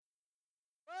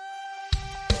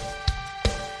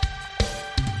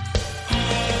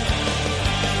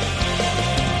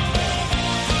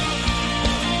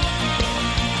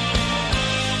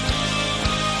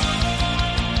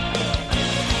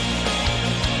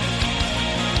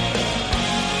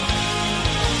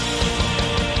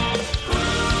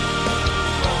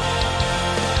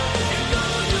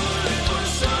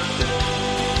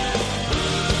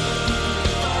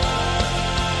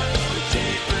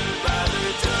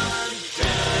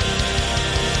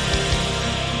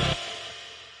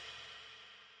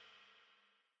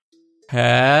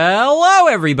Hello,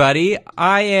 everybody.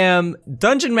 I am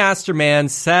Dungeon Master Man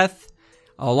Seth,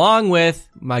 along with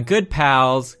my good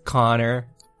pals Connor.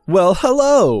 Well,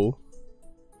 hello.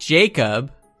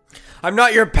 Jacob. I'm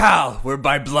not your pal. We're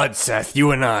by blood, Seth.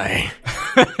 You and I.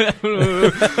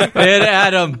 And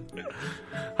Adam.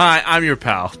 Hi, I'm your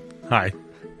pal. Hi.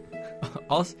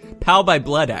 Also, pal by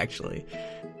blood, actually.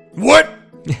 What?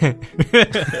 We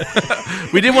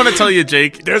didn't want to tell you,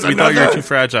 Jake. We thought you were too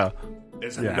fragile.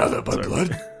 There's another by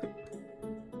blood.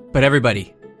 But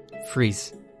everybody,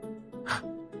 freeze.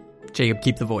 Jacob,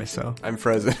 keep the voice, though. I'm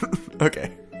frozen.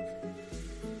 Okay.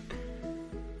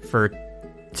 For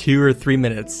 2 or 3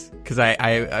 minutes, because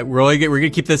we're gonna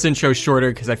keep this intro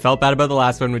shorter because I felt bad about the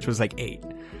last one, which was like 8.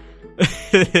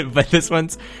 But this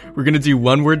one's, we're gonna do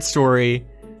one word story,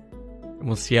 and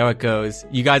we'll see how it goes.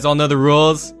 You guys all know the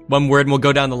rules. One word, and we'll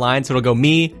go down the line. So it'll go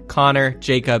me, Connor,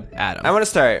 Jacob, Adam. I want to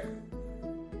start.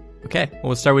 Okay, well,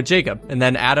 we'll start with Jacob, and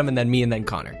then Adam, and then me, and then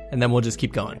Connor, and then we'll just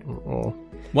keep going. Oh.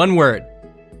 One word.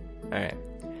 All right.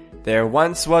 There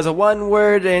once was a one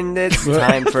word, and it's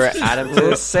time for Adam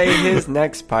to say his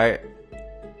next part.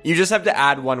 You just have to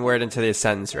add one word into the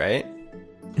sentence, right?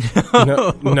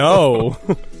 No.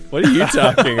 What are you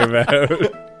talking about?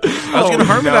 I was going to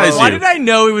harmonize you. Why did I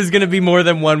know it was going to be more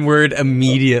than one word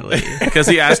immediately? Because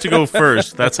he asked to go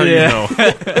first. That's how you know.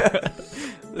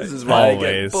 This is why I get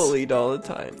Always. bullied all the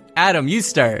time. Adam, you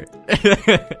start.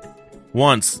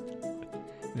 Once.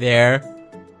 There.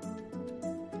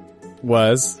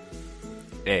 Was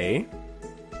A.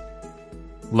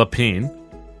 Lapine.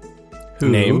 Who?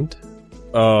 named.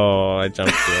 Oh, I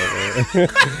jumped over.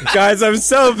 Guys, I'm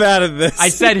so bad at this. I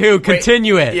said who.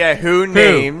 Continue it. Yeah, who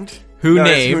named? Who No,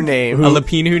 it's named? who named? A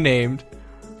Lapine who named.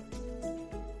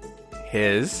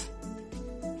 His.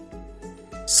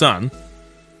 Son.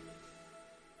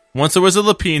 Once there was a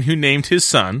Lapine who named his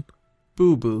son.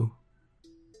 Boo Boo.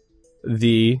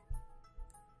 The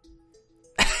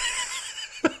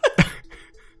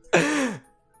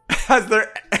Has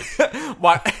there...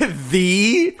 What?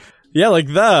 The? like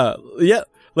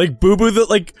Boo Boo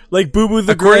the Boo Boo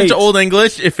the According Great. to Old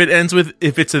English, if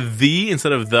it's a the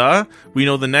instead of the, we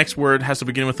know the next word has to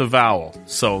begin with a vowel.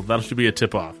 So that should be a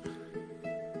tip off.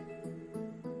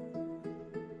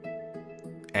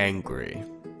 Angry.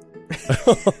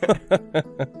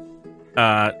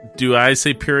 Do I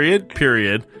say period?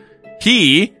 Period.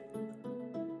 He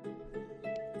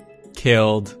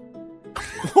Killed.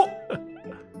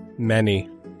 Many.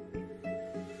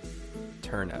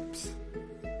 Turnips.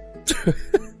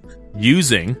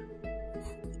 using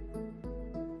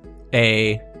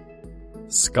A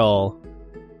Skull.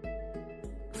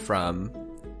 From.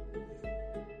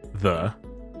 the.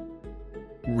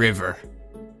 river.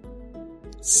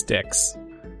 Sticks.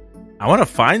 I want to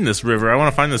find this river. I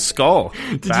want to find this skull.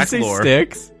 Did you say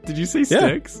sticks? Did you say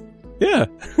sticks? Yeah.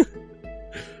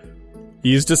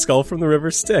 Used a skull from the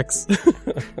river Styx.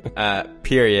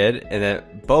 Period. And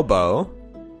then Bobo.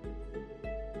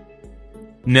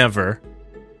 Never.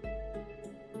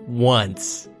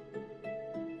 Once.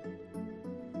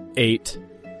 8.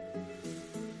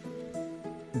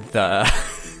 The.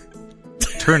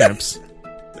 Turnips.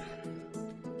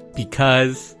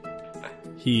 Because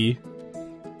He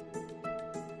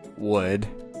Would.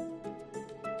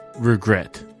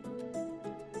 Regret.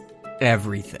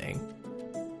 everything.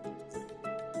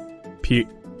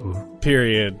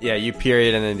 period. Yeah, you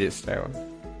period and then do start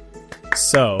one.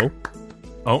 So.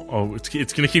 Oh,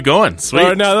 it's gonna keep going. Sweet.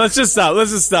 Oh no, let's just stop.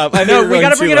 I know, we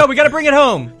gotta bring it home. We gotta bring it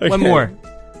home. Okay. One more.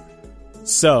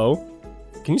 So.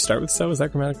 Can you start with so? Is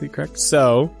that grammatically correct?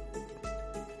 So.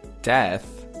 Death.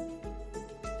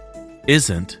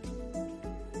 Isn't.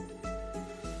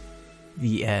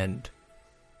 The end.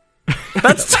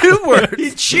 That's 2 words.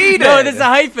 You cheated! No, there's a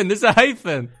hyphen. There's a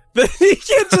hyphen. You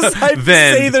can't just Then.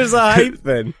 say there's a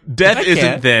hyphen. Death I isn't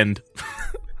can't. then.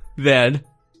 Then.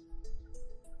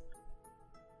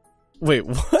 Wait,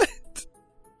 what?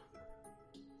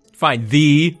 Fine.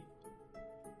 The.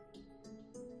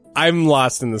 I'm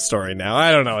lost in the story now.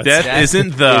 I don't know. It's Death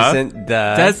isn't the. Isn't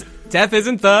the. Death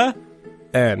isn't the.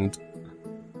 end.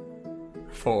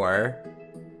 For.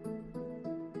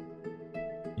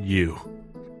 You.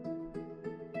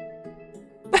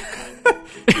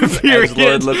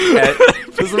 Edgelord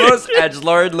this is the most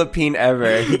edgelord Lapine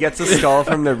ever. He gets a skull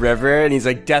from the river and he's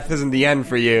like, death isn't the end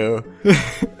for you.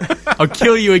 I'll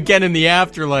kill you again in the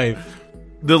afterlife.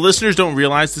 The listeners don't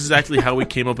realize this is actually how we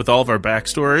came up with all of our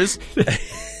backstories.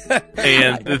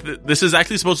 And this is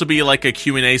actually supposed to be like a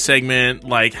Q&A segment,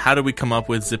 like how do we come up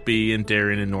with Zippy and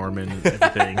Darren and Norman and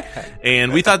everything.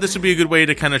 And we thought this would be a good way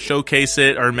to kind of showcase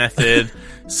it, our method.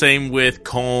 Same with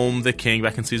Colm the King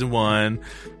back in season 1.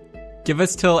 Give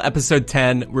us till episode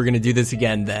 10. We're gonna do this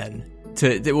again then.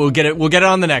 We'll get it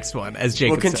on the next one, as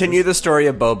Jacob We'll continue the story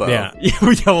of Bobo. Yeah.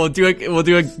 we'll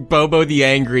do a Bobo the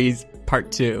Angry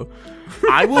part 2.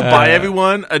 I will buy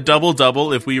everyone a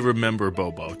double if we remember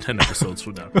Bobo 10 episodes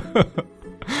from now.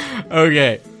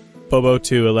 Okay. Bobo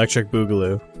 2 Electric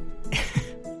Boogaloo.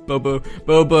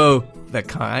 Bobo the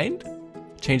kind?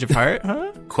 Change of heart,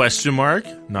 huh? Question mark?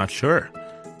 Not sure.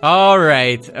 All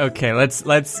right. Okay,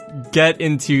 let's get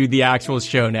into the actual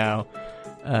show now.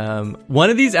 One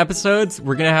of these episodes,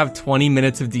 we're going to have 20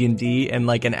 minutes of D&D and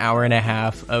like an hour and a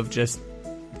half of just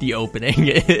the opening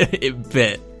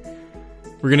bit.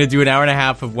 We're going to do an hour and a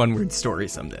half of one word story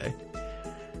someday.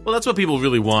 Well, that's what people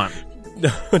really want.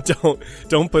 No,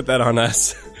 don't put that on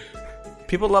us.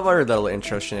 People love our little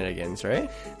intro shenanigans,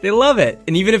 right? They love it.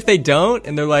 And even if they don't,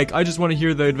 and they're like, I just want to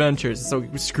hear the adventures. So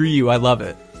screw you. I love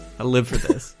it. I live for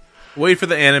this. Wait for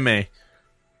the anime.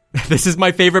 This is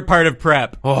my favorite part of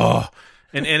prep. Oh,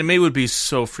 an anime would be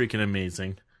so freaking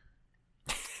amazing.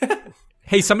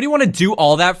 Hey, somebody want to do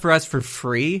all that for us for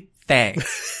free?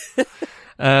 Thanks.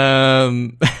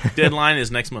 Deadline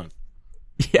is next month.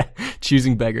 Yeah,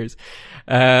 choosing beggars.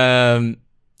 Okay,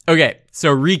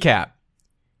 so recap.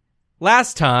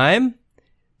 Last time,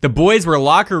 the boys were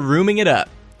locker rooming it up.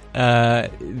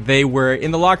 They were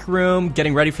in the locker room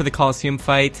getting ready for the Coliseum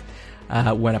fight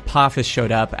when Apophis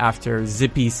showed up after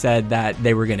Zippy said that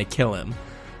they were going to kill him.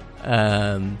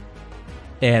 And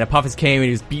Apophis came and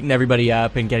he was beating everybody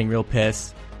up and getting real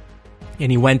pissed.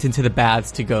 And he went into the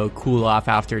baths to go cool off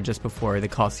after, just before the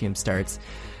Coliseum starts.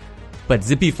 But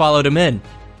Zippy followed him in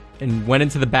and went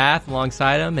into the bath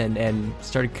alongside him and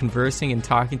started conversing and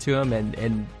talking to him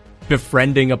and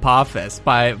befriending Apophis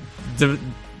by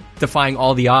defying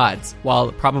all the odds,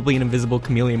 while probably an invisible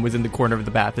chameleon was in the corner of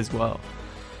the bath as well.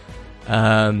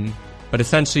 But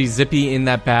essentially, Zippy in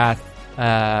that bath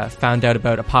found out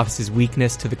about Apophis's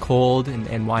weakness to the cold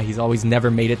and why he's always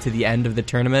never made it to the end of the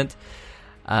tournament,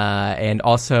 and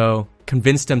also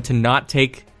convinced him to not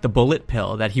take the bullet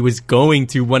pill that he was going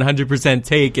to 100%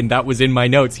 take, and that was in my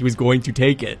notes. He was going to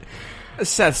take it.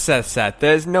 Seth,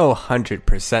 there's no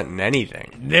 100% in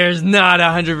anything. There's not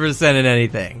 100% in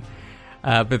anything.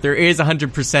 But there is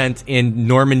 100% in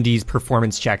Normandy's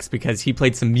performance checks, because he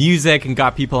played some music and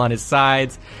got people on his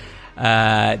sides.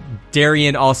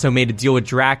 Darian also made a deal with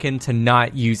Draken to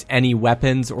not use any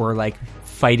weapons or like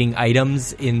fighting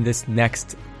items in this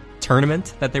next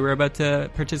tournament that they were about to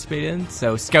participate in.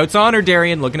 So Scout's honor,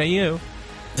 Darian, looking at you.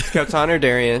 Scout's honor,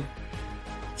 Darian.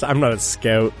 So I'm not a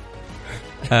scout.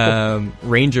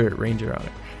 Ranger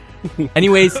honor.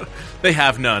 Anyways, They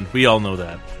have none. We all know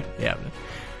that. yeah.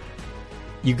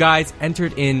 You guys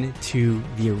entered into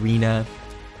the arena.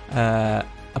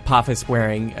 Apophis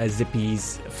wearing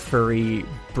Zippy's furry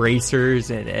bracers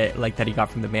and like that he got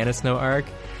from the Mana Snow arc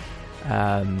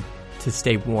to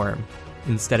stay warm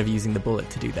instead of using the bullet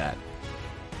to do that.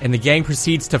 And the gang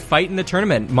proceeds to fight in the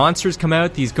tournament. Monsters come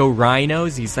out. These go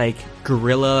rhinos. These like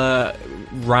gorilla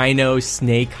rhino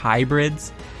snake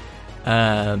hybrids.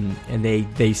 And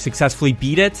they successfully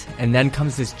beat it. And then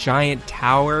comes this giant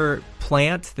tower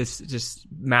plant, this just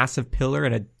massive pillar,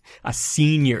 and a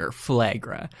senior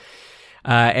Flagra.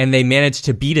 And they manage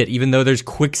to beat it, even though there's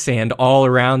quicksand all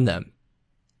around them.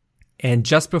 And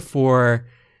just before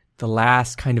the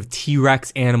last kind of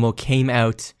T-Rex animal came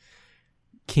out,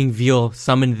 King Veal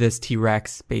summoned this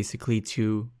T-Rex basically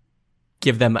to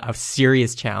give them a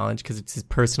serious challenge because it's his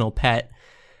personal pet.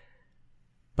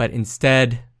 But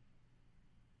instead,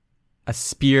 a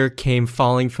spear came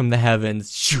falling from the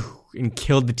heavens and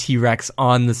killed the T-Rex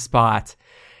on the spot.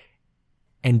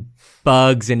 And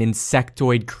bugs and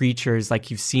insectoid creatures,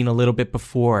 like you've seen a little bit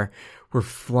before, were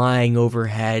flying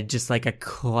overhead just like a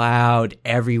cloud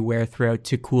everywhere throughout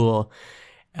Tikul.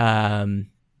 And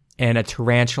a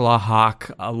tarantula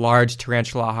hawk, a large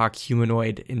tarantula hawk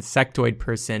humanoid insectoid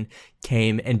person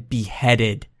came and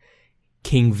beheaded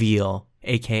King Veal,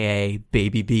 aka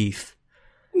Baby Beef.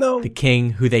 No. The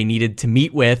king who they needed to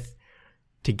meet with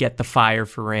to get the fire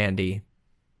for Randy.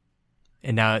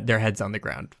 And now their head's on the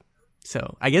ground.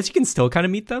 So I guess you can still kind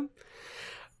of meet them.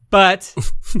 But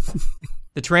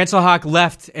the Tarantula Hawk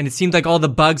left, and it seemed like all the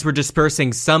bugs were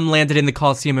dispersing. Some landed in the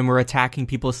Coliseum and were attacking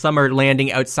people. Some are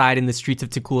landing outside in the streets of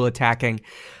Tikul attacking.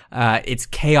 It's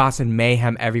chaos and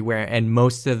mayhem everywhere, and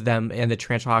most of them, and the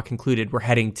Tarantula Hawk included, were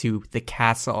heading to the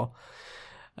castle.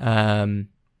 But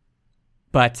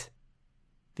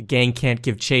the gang can't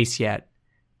give chase yet,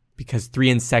 because 3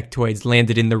 insectoids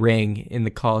landed in the ring in the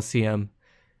Coliseum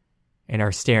and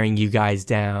are staring you guys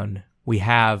down. We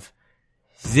have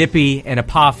Zippy and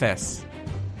Apophis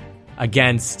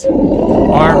against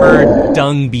Armored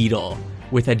Dung Beetle,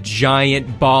 with a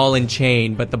giant ball and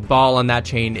chain, but the ball on that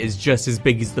chain is just as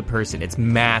big as the person. It's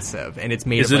massive, and it's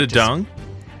made Is of it like a dung?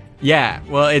 Yeah,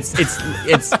 well, it's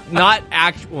not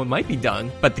actual. Well, it might be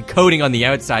dung, but the coating on the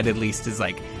outside at least is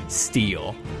like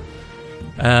steel.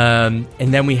 And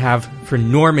then we have for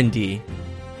Normandy,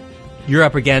 you're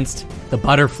up against the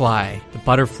butterfly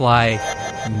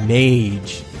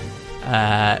mage,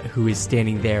 who is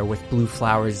standing there with blue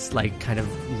flowers like kind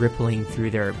of rippling through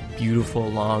their beautiful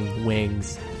long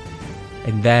wings.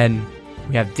 And then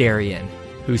we have Darian,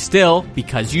 who still,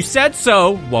 because you said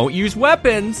so, won't use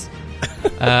weapons.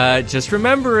 Just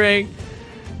remembering,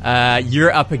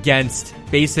 you're up against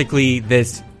basically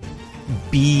this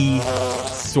bee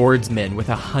swordsman with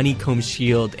a honeycomb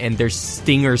shield and their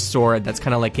stinger sword that's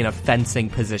kind of like in a fencing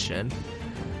position.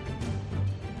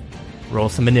 Roll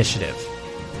some initiative.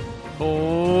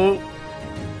 Oh,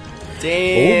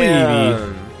 damn.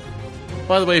 baby.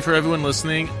 By the way, for everyone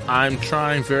listening, I'm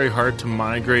trying very hard to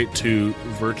migrate to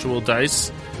virtual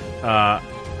dice.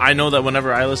 I know that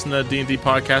whenever I listen to a D&D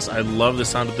podcast, I love the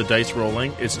sound of the dice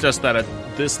rolling. It's just that at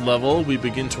this level, we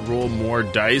begin to roll more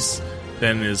dice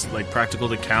than is like practical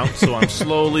to count. So I'm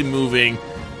slowly moving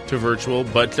to virtual.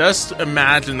 But just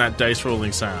imagine that dice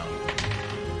rolling sound.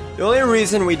 The only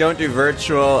reason we don't do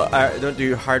virtual, don't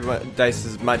do hard dice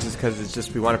as much is because it's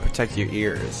just we want to protect your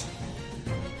ears.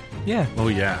 Yeah. Oh,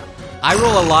 yeah. I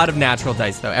roll a lot of natural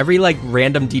dice, though. Every, like,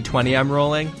 random D20 I'm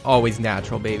rolling, always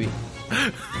natural, baby.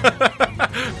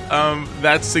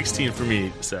 That's 16 for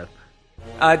me, Seth.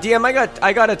 DM,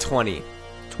 I got a 20.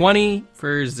 20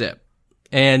 for Zip.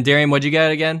 And Darian, what'd you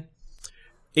get again?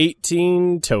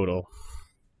 18 total.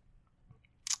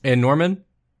 And Norman?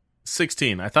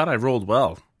 16. I thought I rolled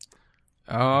well.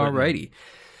 Alrighty.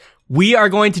 We are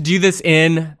going to do this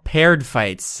in paired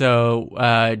fights.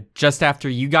 So just after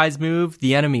you guys move,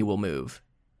 the enemy will move.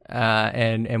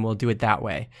 And we'll do it that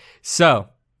way. So,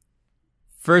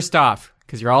 first off,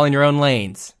 because you're all in your own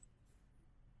lanes,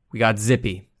 we got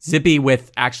Zippy. Zippy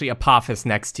with actually Apophis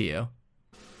next to you.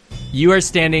 You are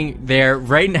standing there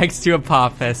right next to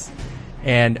Apophis,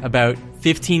 and about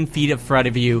 15 feet in front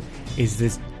of you is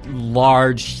this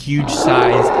large,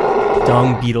 huge-sized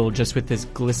dung beetle just with this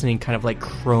glistening kind of like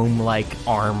chrome-like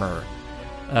armor.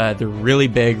 They're really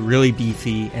big, really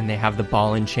beefy, and they have the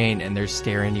ball and chain, and they're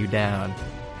staring you down.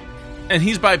 And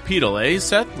he's bipedal, eh,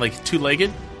 Seth? Like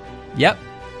two-legged? Yep.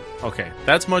 Okay,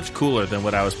 that's much cooler than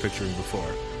what I was picturing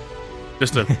before.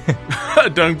 Just a, a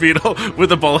dung beetle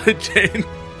with a bullet chain.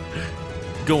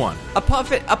 Go on.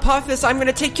 Apophis, I'm going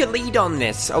to take your lead on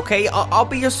this, okay? I'll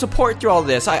be your support through all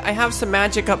this. I have some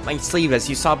magic up my sleeve, as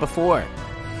you saw before.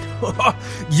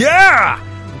 Yeah!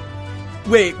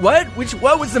 Wait, what?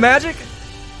 What was the magic?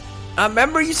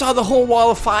 Remember you saw the whole wall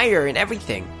of fire and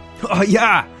everything. Oh,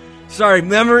 yeah. Sorry,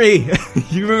 memory.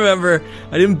 You remember.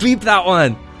 I didn't beep that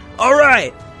one. All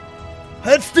right.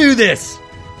 Let's do this.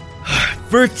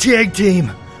 First tag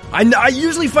team. I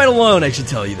usually fight alone, I should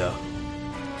tell you, though.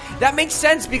 That makes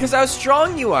sense because how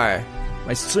strong you are.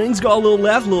 My swings go a little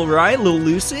left, a little right, a little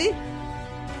loosey.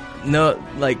 No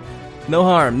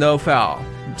harm, no foul.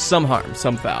 Some harm,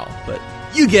 some foul, but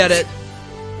you get it.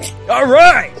 All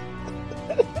right.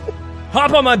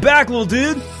 Hop on my back, little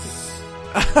dude.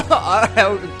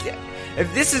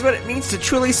 If this is what it means to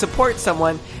truly support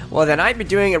someone, well, then I've been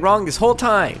doing it wrong this whole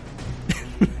time.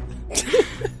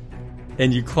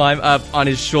 And you climb up on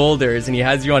his shoulders, and he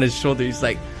has you on his shoulder. He's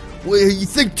like, well, you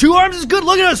think 2 arms is good?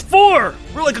 Look at us 4.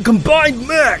 We're like a combined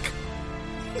mech.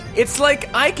 It's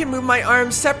like I can move my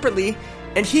arms separately,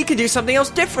 and he can do something else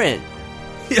different.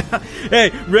 Yeah.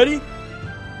 Hey, ready?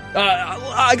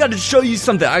 I got to show you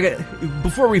something.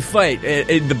 Before we fight.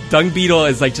 The dung beetle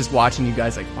is like just watching you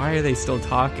guys. Like, why are they still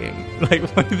talking? Like,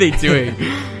 what are they doing?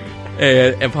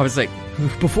 and Papa's like,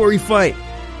 before we fight,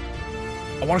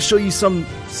 I want to show you some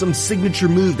signature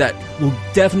move that will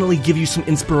definitely give you some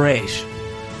inspiration.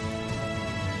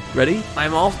 Ready?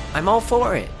 I'm all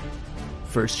for it.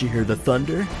 First, you hear the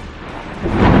thunder.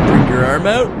 Bring your arm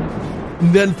out,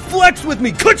 and then flex with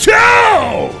me.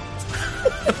 Ka-chow!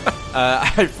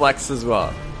 I flex as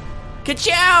well.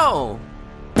 Ka-chow!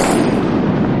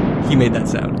 He made that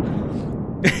sound.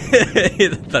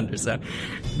 The thunder sound.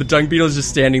 The dung beetle's just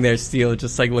standing there still,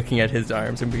 just like looking at his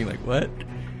arms and being like, what?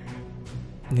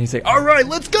 And he's like, all right,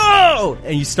 let's go!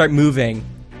 And you start moving,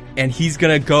 and he's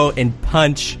gonna go and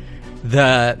punch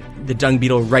the dung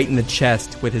beetle right in the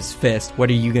chest with his fist. What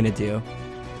are you gonna do?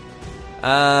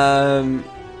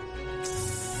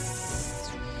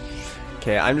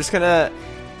 Okay, I'm just gonna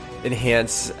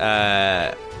enhance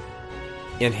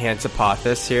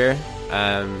Apophis here.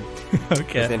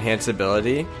 Okay. With enhance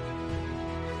ability.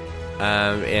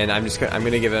 And I'm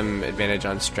gonna give him advantage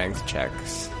on strength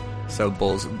checks. So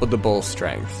the bull's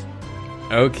strength.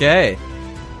 Okay.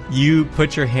 You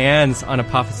put your hands on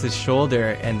Apophis'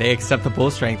 shoulder, and they accept the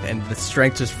bull strength, and the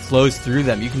strength just flows through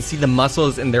them. You can see the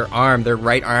muscles in their arm, their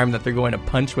right arm that they're going to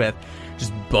punch with,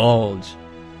 just bulge.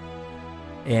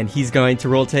 And he's going to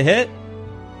roll to hit.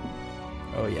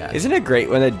 Oh, yeah. Isn't it great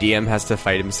when a DM has to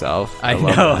fight himself? I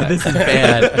love know, that. this is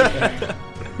bad.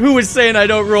 Who was saying I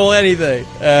don't roll anything?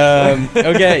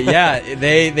 Okay, yeah,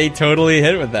 they totally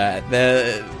hit with that.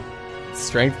 The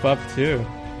strength buff, too.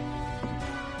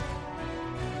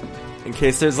 In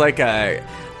case there's like a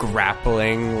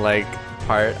grappling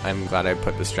part, I'm glad I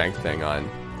put the strength thing on.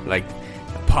 Like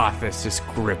Apophis just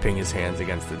gripping his hands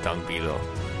against the dung beetle.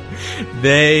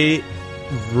 They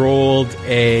rolled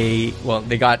they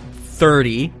got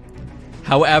 30.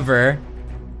 However,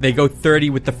 they go 30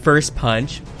 with the first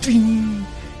punch. And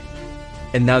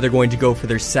now they're going to go for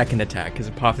their second attack, because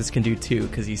Apophis can do 2,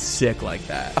 because he's sick like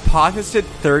that. Apophis did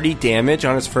 30 damage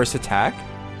on his first attack?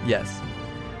 Yes.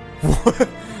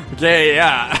 Okay,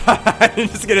 yeah. I'm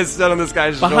just gonna sit on this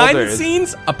guy's Behind shoulders. the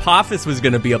scenes, Apophis was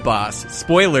going to be a boss.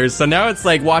 Spoilers, so now it's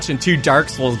like watching 2 Dark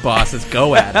Souls bosses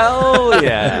go at it. Hell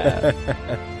yeah.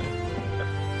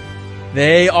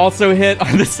 They also hit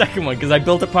on the second one, because I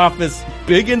built Apophis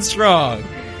big and strong.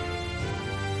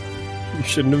 You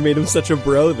shouldn't have made him such a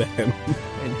bro then.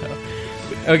 I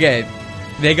know. Okay,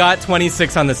 they got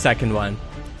 26 on the second one.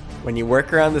 When you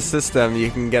work around the system,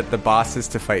 you can get the bosses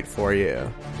to fight for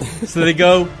you. So they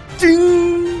go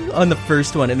ding on the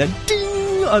first one, and then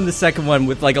ding on the second one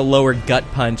with like a lower gut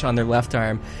punch on their left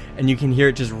arm, and you can hear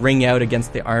it just ring out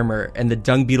against the armor, and the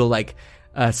dung beetle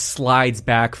slides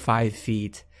back 5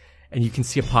 feet, and you can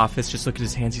see Apophis just look at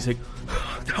his hands. He's like,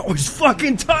 "That was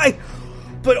fucking tight,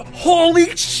 but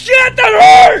holy shit,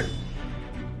 that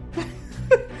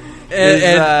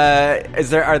hurt!"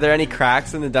 Are there any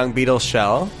cracks in the dung beetle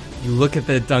shell? You look at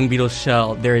the dung beetle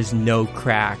shell, there is no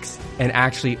cracks. And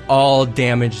actually, all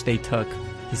damage they took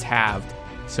is halved.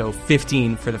 So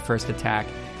 15 for the first attack,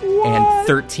 and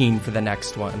 13 for the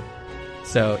next one.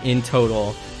 So in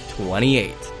total,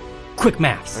 28. Quick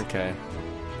maths. Okay.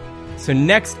 So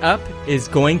next up is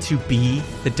going to be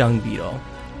the dung beetle.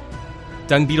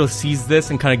 Dung beetle sees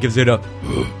this and kind of gives it a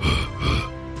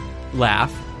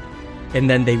laugh. And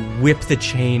then they whip the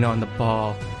chain on the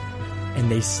ball, and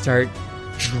they start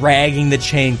dragging the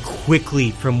chain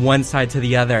quickly from one side to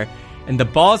the other. And the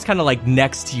ball is kind of like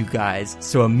next to you guys,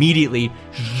 so immediately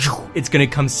it's going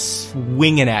to come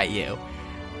swinging at you.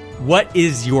 What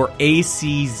is your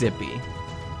AC, Zippy?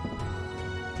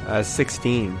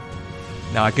 16.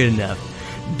 Not good enough.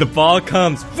 The ball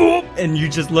comes, boop, and you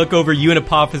just look over, you and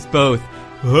Apophis both.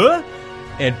 Huh?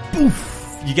 And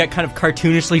poof, you get kind of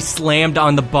cartoonishly slammed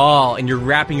on the ball, and you're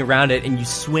wrapping around it, and you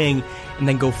swing, and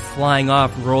then go flying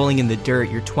off, rolling in the dirt.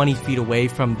 You're 20 feet away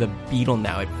from the beetle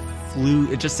now.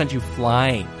 It just sent you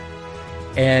flying.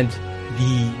 And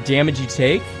the damage you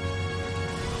take,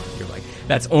 you're like,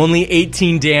 that's only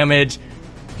 18 damage.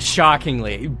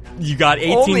 Shockingly, you got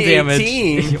 18 only damage.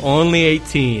 18? Only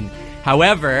 18.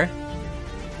 However,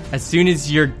 as soon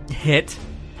as you're hit,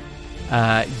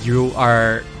 you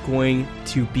are going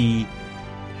to be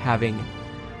having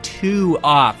 2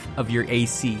 off of your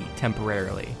AC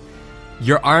temporarily.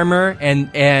 Your armor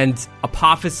and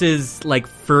Apophis's like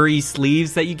furry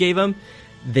sleeves that you gave him,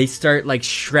 they start like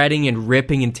shredding and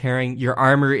ripping and tearing. Your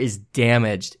armor is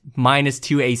damaged.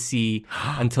 -2 AC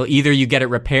until either you get it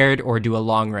repaired or do a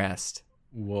long rest.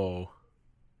 Whoa.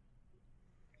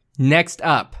 Next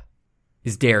up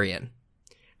is Darian.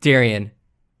 Darian,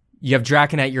 you have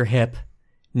Draken at your hip,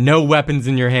 no weapons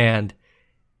in your hand,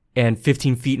 and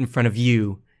 15 feet in front of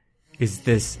you is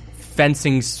this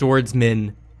fencing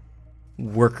swordsman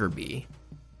worker bee.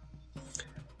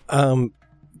 I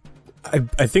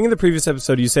think in the previous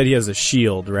episode you said he has a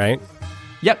shield, right?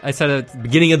 Yep, I said at the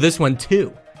beginning of this one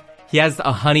too. He has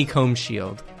a honeycomb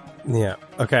shield. Yeah,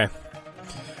 okay.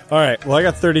 Alright, well I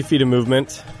got 30 feet of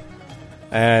movement,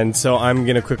 and so I'm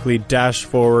going to quickly dash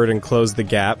forward and close the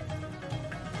gap.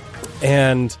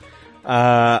 And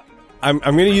I'm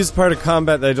going to use part of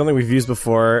combat that I don't think we've used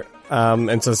before,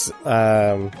 and so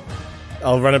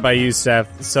I'll run it by you,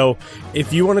 Seth. So,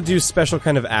 if you want to do special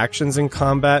kind of actions in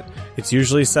combat, it's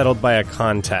usually settled by a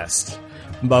contest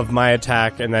of my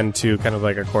attack, and then to kind of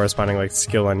like a corresponding like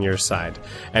skill on your side.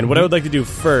 And what I would like to do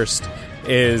first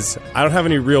is, I don't have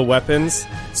any real weapons,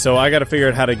 so I got to figure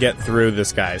out how to get through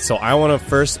this guy. So I want to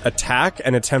first attack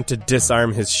and attempt to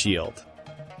disarm his shield.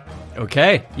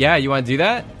 Okay, yeah, you want to do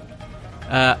that?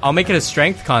 I'll make it a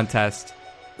strength contest.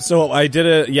 So I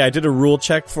did a rule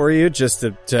check for you just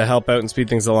to help out and speed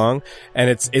things along, and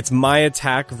it's my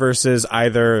attack versus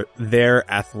either their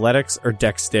athletics or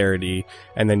dexterity,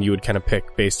 and then you would kind of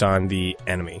pick based on the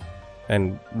enemy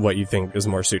and what you think is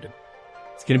more suited.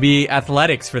 It's going to be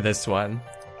athletics for this one.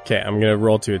 Okay, I'm going to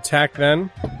roll to attack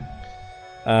then.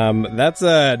 That's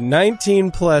a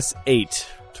 19 plus 8,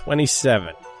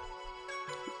 27.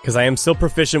 Because I am still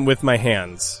proficient with my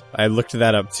hands. I looked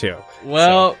that up too.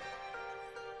 Well,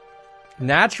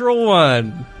 natural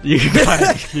one. You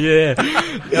got yeah.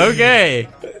 Okay.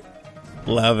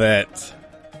 Love it.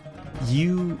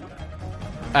 You.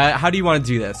 How do you want to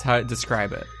do this? How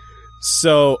describe it?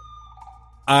 So,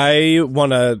 I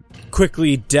want to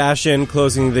quickly dash in,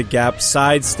 closing the gap,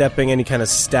 sidestepping any kind of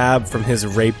stab from his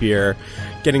rapier,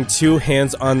 getting two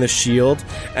hands on the shield,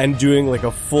 and doing like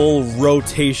a full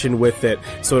rotation with it,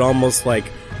 so it almost like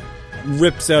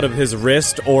rips out of his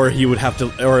wrist, or he would have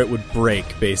to, or it would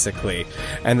break, basically.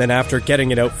 And then after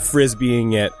getting it out,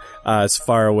 frisbeeing it as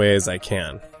far away as I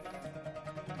can.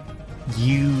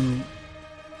 You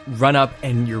run up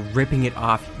and you're ripping it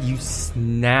off. You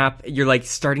snap. You're like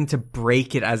starting to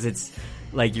break it as it's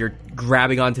like you're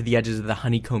grabbing onto the edges of the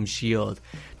honeycomb shield.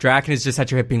 Draken is just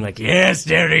at your hip being like, yes,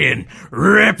 Darian,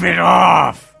 rip it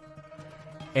off.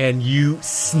 And you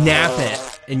snap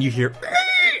it and you hear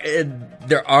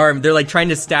their arm. They're like trying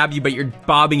to stab you, but you're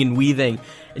bobbing and weaving,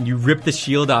 and you rip the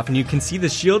shield off, and you can see the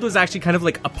shield was actually kind of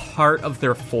like a part of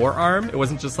their forearm. It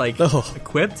wasn't just like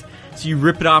equipped. So you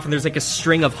rip it off, and there's like a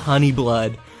string of honey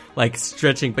blood like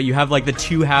stretching, but you have like the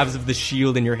two halves of the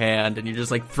shield in your hand, and you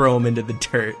just like throw them into the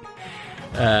dirt.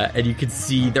 And you can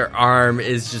see their arm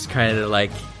is just kind of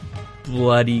like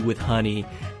bloody with honey,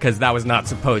 because that was not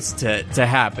supposed to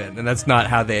happen, and that's not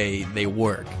how they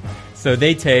work. So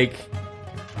they take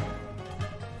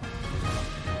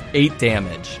 8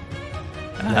 damage.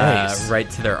 Nice. Right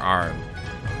to their arm.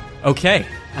 Okay.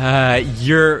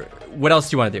 What else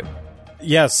do you want to do?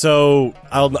 Yeah, so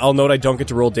I'll note I don't get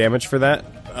to roll damage for that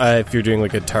if you're doing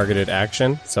like a targeted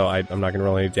action, so I'm not going to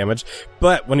roll any damage.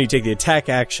 But when you take the attack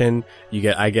action,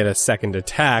 I get a second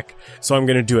attack, so I'm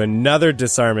going to do another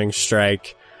disarming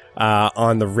strike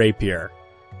on the rapier.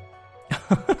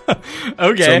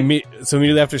 Okay. So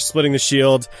immediately after splitting the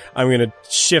shield, I'm going to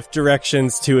shift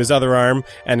directions to his other arm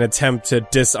and attempt to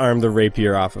disarm the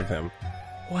rapier off of him.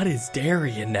 What is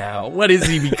Darian now? What has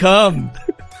he become?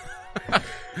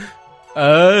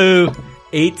 Oh,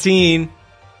 18.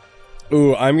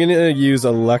 Ooh, I'm going to use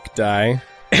a luck die.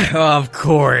 Of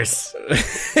course.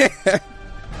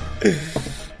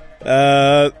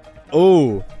 That's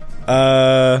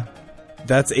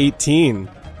 18.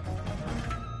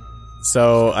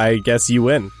 So I guess you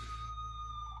win.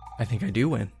 I think I do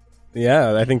win.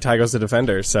 Yeah, I think Ty goes to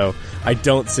defender, so I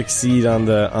don't succeed on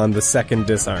the second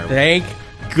disarm. Thank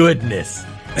goodness.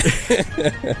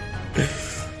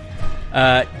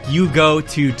 You go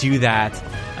to do that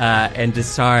and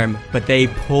disarm, but they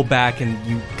pull back and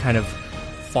you kind of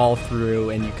fall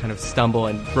through and you kind of stumble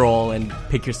and roll and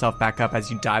pick yourself back up as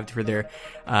you dive for their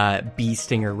bee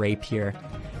stinger rapier.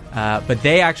 But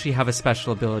they actually have a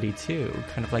special ability too,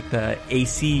 kind of like the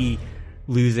AC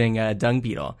losing dung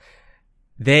beetle.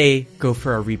 They go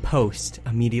for a riposte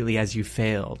immediately as you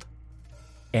failed,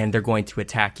 and they're going to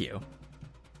attack you.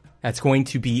 That's going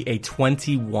to be a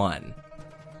 21.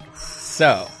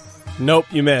 So, nope,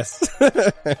 you missed.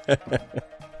 Get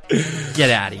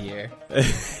out of here.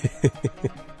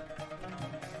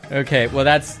 Okay, well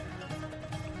that's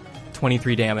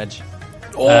 23 damage.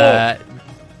 Oh.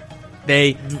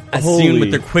 They assume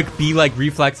with their quick bee-like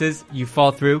reflexes, you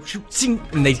fall through,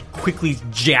 and they quickly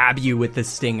jab you with the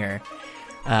stinger.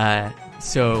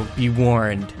 So be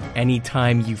warned,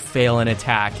 anytime you fail an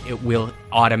attack, it will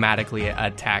automatically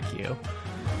attack you.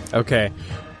 Okay.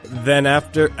 Then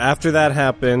after that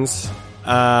happens,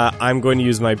 I'm going to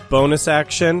use my bonus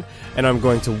action, and I'm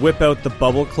going to whip out the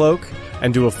bubble cloak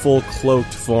and do a full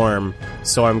cloaked form,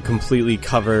 so I'm completely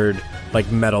covered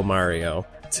like Metal Mario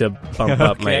to bump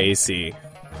up my AC.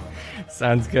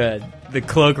 Sounds good. The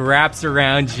cloak wraps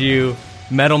around you,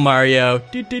 Metal Mario.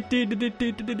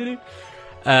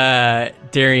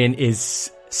 Darian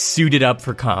is suited up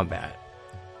for combat.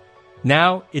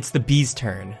 Now it's the bee's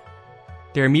turn.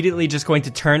 They're immediately just going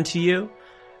to turn to you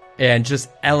and just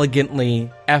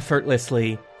elegantly,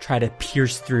 effortlessly try to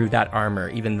pierce through that armor.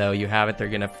 Even though you have it, they're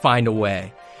going to find a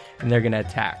way, and they're going to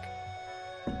attack.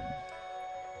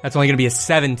 That's only going to be a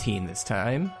 17 this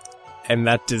time. And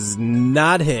that does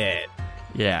not hit.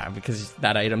 Yeah, because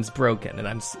that item's broken, and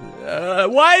I'm...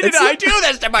 why did I do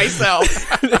this to myself?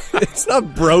 It's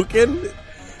not broken.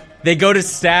 They go to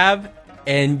stab,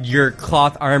 and your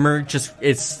cloth armor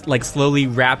it's like slowly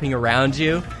wrapping around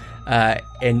you,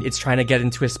 and it's trying to get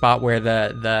into a spot where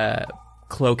the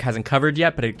cloak hasn't covered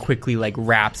yet, but it quickly like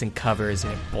wraps and covers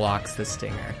and it blocks the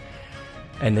stinger.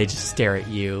 And they just stare at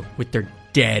you with their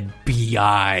dead bee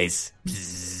eyes.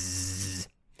 Bzzz.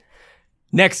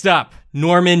 Next up,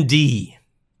 Norman D.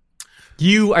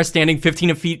 You are standing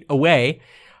 15 feet away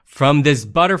from this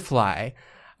butterfly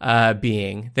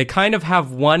being. They kind of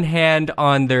have one hand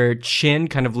on their chin,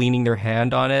 kind of leaning their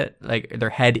hand on it, like their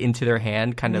head into their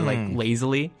hand, kind of like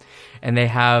lazily. And they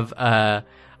have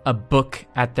a book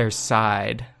at their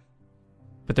side,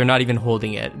 but they're not even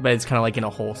holding it, but it's kind of like in a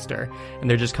holster. And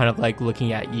they're just kind of like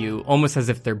looking at you almost as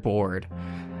if they're bored.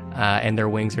 And their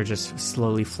wings are just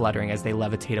slowly fluttering as they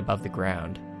levitate above the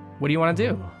ground. What do you want to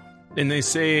do? And they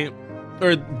say,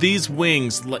 or these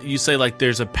wings, you say like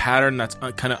there's a pattern that's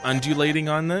kind of undulating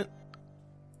on it?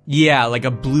 Yeah, like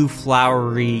a blue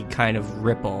flowery kind of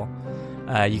ripple.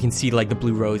 You can see like the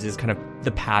blue roses, kind of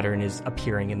the pattern is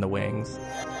appearing in the wings.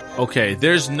 Okay,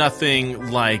 there's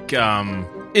nothing like,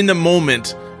 in the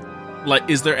moment, like,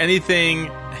 is there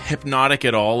anything hypnotic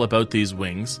at all about these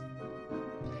wings?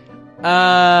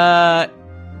 Arcana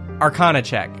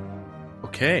check.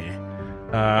 Okay.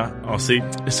 I'll see.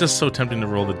 It's just so tempting to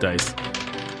roll the dice.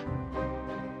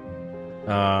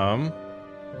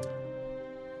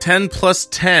 10 plus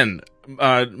 10,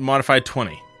 modified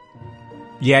 20.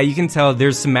 Yeah, you can tell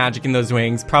there's some magic in those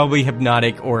wings, probably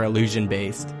hypnotic or illusion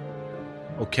based.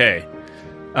 Okay.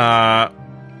 Well,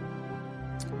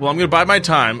 I'm gonna bide my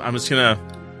time. I'm just gonna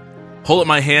hold up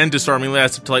my hand disarmingly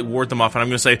as to like ward them off, and I'm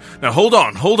gonna say, now hold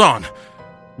on.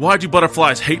 Why do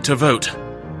butterflies hate to vote?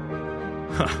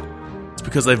 It's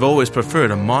because they've always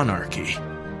preferred a monarchy.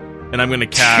 And I'm gonna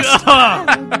cast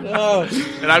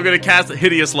and I'm gonna cast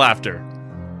hideous laughter.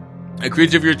 A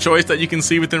creature of your choice that you can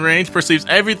see within range perceives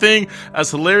everything as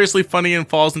hilariously funny and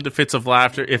falls into fits of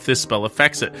laughter if this spell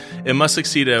affects it. It must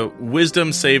succeed a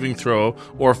wisdom saving throw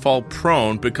or fall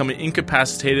prone, becoming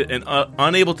incapacitated and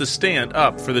unable to stand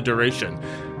up for the duration.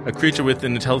 A creature with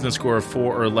an intelligence score of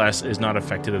 4 or less is not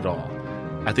affected at all.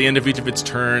 At the end of each of its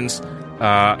turns,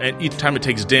 and each time it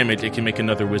takes damage, it can make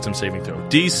another wisdom saving throw.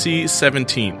 DC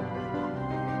 17.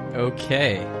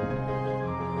 Okay.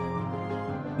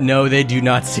 No, they do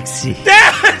not succeed.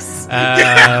 Yes!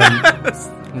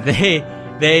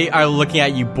 They are looking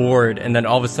at you bored, and then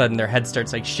all of a sudden their head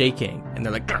starts like shaking, and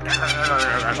they're like,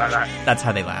 that's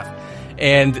how they laugh.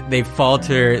 And they fall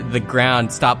to the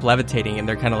ground, stop levitating, and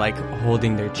they're kind of like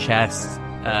holding their chests,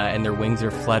 and their wings are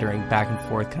fluttering back and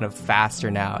forth kind of faster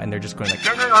now, and they're just going like...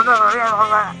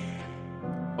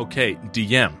 Okay,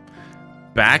 DM.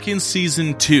 Back in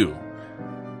Season 2,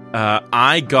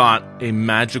 I got a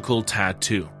magical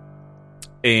tattoo.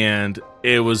 And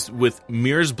it was with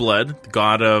Mir's blood, the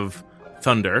god of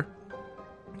thunder.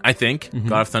 I think. Mm-hmm.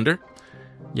 God of thunder.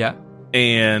 Yeah.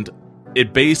 And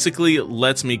it basically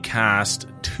lets me cast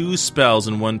 2 spells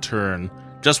in one turn,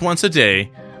 just once a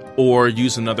day, or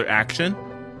use another action.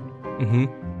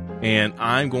 Mm-hmm. And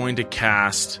I'm going to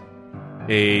cast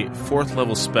a 4th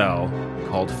level spell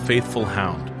called Faithful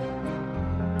Hound.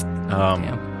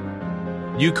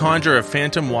 You conjure a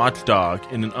phantom watchdog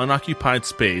in an unoccupied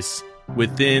space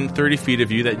within 30 feet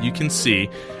of you that you can see,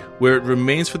 where it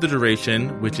remains for the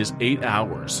duration, which is 8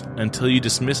 hours, until you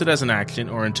dismiss it as an action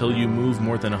or until you move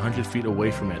more than 100 feet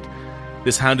away from it.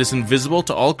 This hound is invisible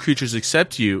to all creatures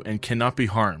except you and cannot be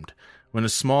harmed. When a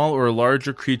small or a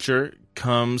larger creature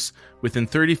comes within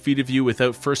 30 feet of you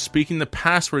without first speaking the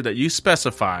password that you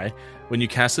specify, when you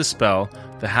cast this spell,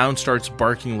 the hound starts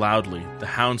barking loudly. The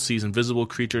hound sees invisible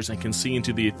creatures and can see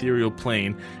into the ethereal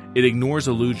plane. It ignores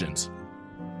illusions.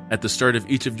 At the start of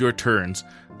each of your turns,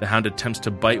 the hound attempts to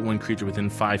bite one creature within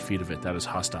 5 feet of it that is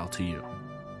hostile to you.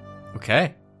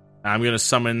 Okay. I'm going to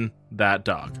summon that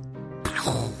dog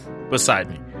beside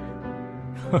me.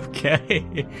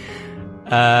 Okay.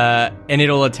 And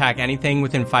it'll attack anything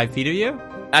within 5 feet of you?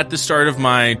 At the start of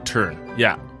my turn,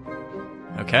 yeah.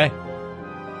 Okay.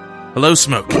 Hello,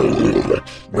 Smoke.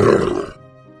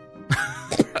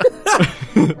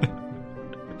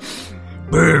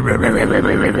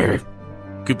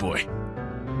 Good boy.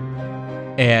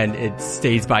 And it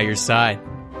stays by your side.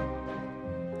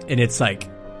 And it's like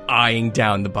eyeing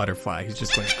down the butterfly. He's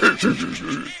just going...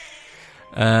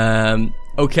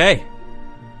 Okay.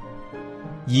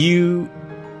 You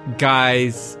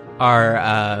guys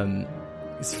are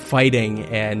fighting,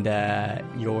 and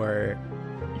you're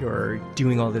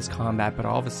doing all this combat, but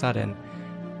all of a sudden,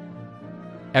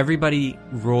 everybody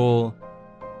roll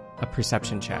a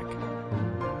perception check.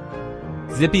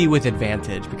 Zippy with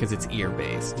advantage because it's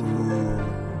ear-based.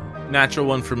 Natural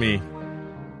one for me.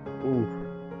 Ooh.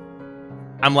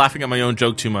 I'm laughing at my own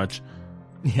joke too much.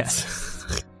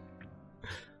 Yes.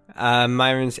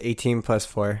 Myron's 18 plus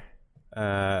 4.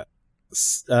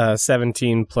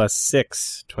 17 plus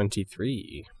 6,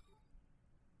 23.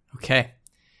 Okay.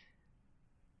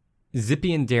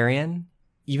 Zippy and Darian,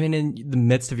 even in the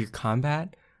midst of your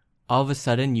combat, all of a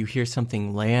sudden you hear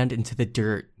something land into the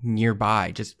dirt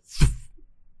nearby, just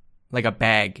like a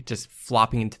bag just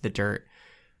flopping into the dirt.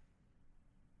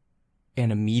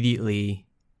 And immediately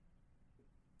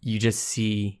you just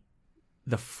see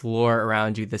the floor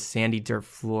around you, the sandy dirt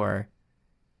floor,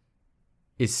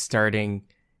 is starting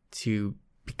to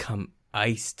become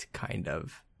iced, kind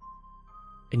of.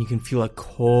 And you can feel a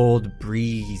cold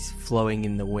breeze flowing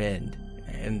in the wind.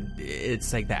 And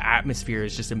it's like the atmosphere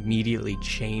is just immediately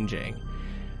changing.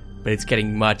 But it's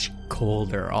getting much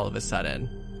colder all of a sudden.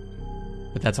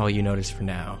 But that's all you notice for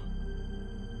now.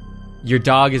 Your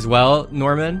dog as well,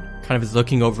 Norman, kind of is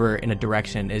looking over in a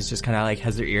direction, is just kind of like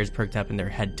has their ears perked up and their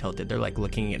head tilted. They're like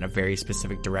looking in a very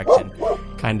specific direction,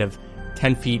 kind of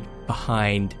 10 feet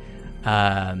behind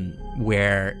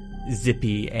where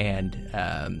Zippy and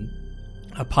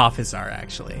Apophis are,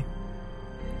 actually.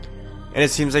 And it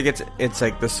seems like it's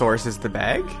like the source is the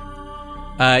bag?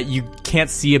 You can't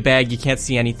see a bag, you can't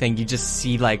see anything. You just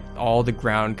see like all the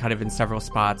ground kind of in several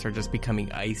spots are just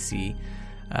becoming icy.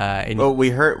 And Well,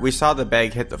 we saw the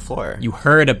bag hit the floor. you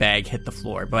heard a bag hit the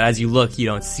floor, but as you look, you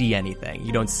don't see anything.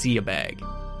 You don't see a bag.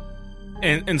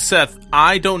 And Seth,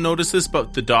 I don't notice this,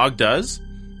 but the dog does.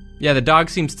 Yeah, the dog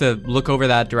seems to look over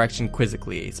that direction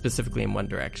quizzically, specifically in one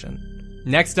direction.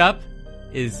 Next up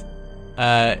is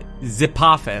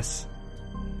Zipophis.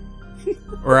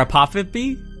 Or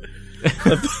Apophipi?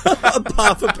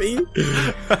 Apophis?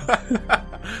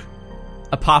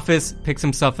 Apophis picks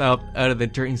himself up out of the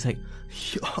dirt and he's like,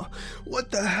 "Yo,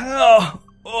 what the hell?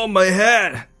 Oh, my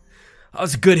head. That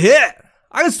was a good hit.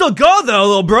 I can still go, though,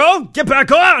 little bro. Get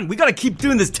back on. We gotta keep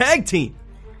doing this tag team."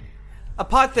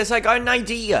 Apophis, I got an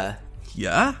idea.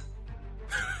 Yeah?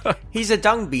 He's a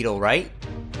dung beetle, right?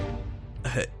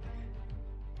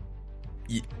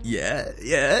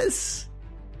 Yes?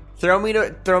 Throw me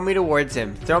towards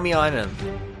him. Throw me on him.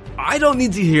 I don't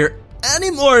need to hear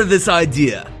any more of this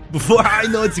idea before I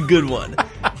know it's a good one.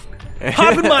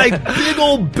 Hop in my big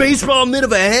old baseball mitt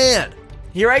of a hand.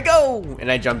 Here I go!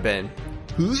 And I jump in.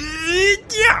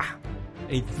 Yeah!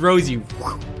 And he throws you.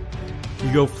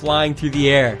 You go flying through the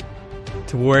air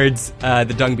towards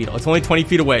the dung beetle. It's only 20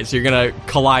 feet away, so you're going to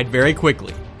collide very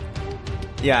quickly.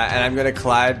 Yeah, and I'm gonna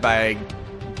collide by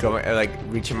going,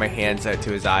 reaching my hands out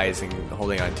to his eyes and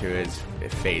holding onto his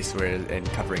face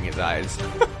and covering his eyes.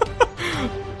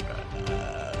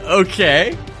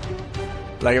 Okay.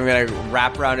 Like I'm gonna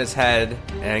wrap around his head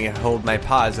and I'm gonna hold my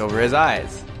paws over his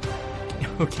eyes.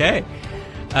 Okay.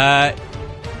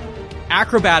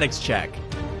 Acrobatics check.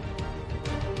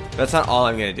 That's not all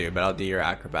I'm gonna do, but I'll do your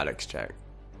acrobatics check.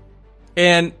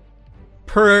 And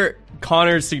per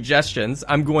Connor's suggestions,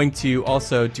 I'm going to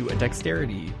also do a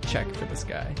dexterity check for this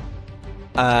guy.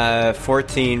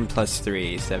 14 plus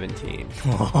 3, 17.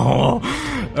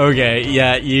 Okay,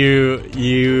 yeah,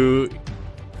 you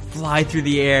fly through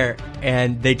the air,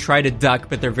 and they try to duck,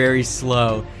 but they're very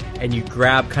slow, and you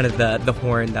grab kind of the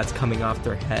horn that's coming off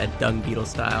their head, dung beetle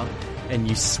style, and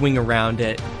you swing around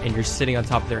it, and you're sitting on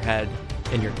top of their head,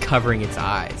 and you're covering its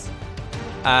eyes.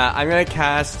 I'm gonna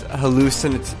cast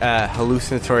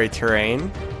hallucinatory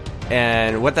terrain,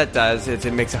 and what that does is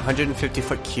it makes a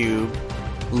 150-foot cube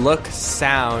look,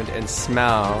 sound, and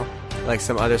smell like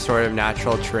some other sort of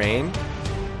natural terrain.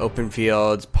 Open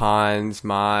fields, ponds,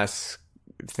 moss,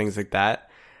 things like that.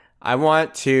 I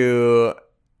want to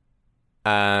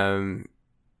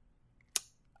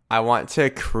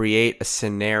create a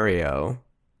scenario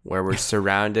where we're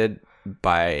surrounded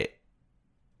by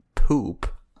poop.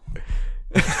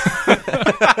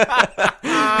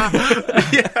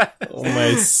 Oh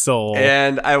my soul.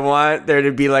 And I want there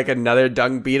to be like another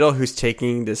dung beetle who's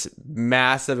taking this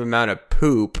massive amount of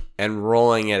poop and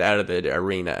rolling it out of the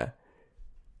arena.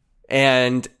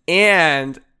 And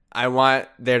I want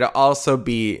there to also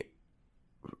be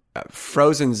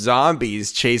frozen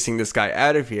zombies chasing this guy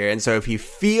out of here. And so if he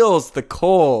feels the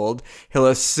cold, he'll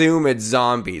assume it's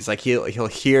zombies. Like he'll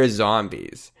hear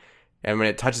zombies. And when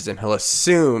it touches him, he'll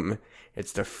assume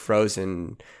it's the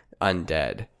frozen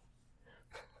undead.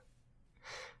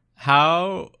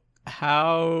 How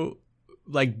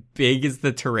like big is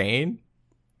the terrain?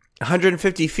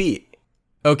 150 feet.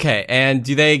 Okay, and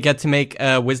do they get to make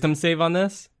a wisdom save on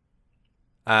this?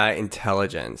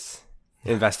 Intelligence.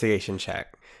 Investigation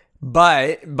check.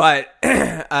 But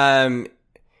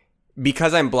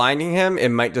because I'm blinding him, it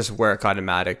might just work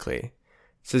automatically.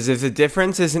 Says if the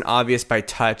difference isn't obvious by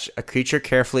touch, a creature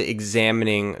carefully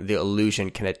examining the illusion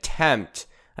can attempt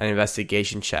an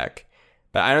investigation check.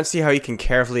 But I don't see how he can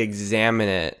carefully examine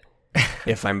it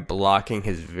if I'm blocking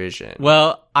his vision.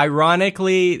 Well,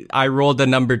 ironically, I rolled a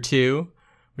number 2,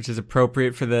 which is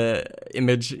appropriate for the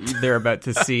image they're about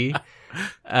to see.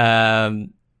 But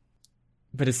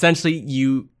essentially,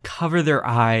 you cover their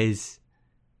eyes,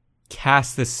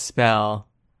 cast this spell,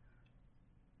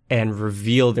 and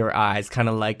reveal their eyes, kind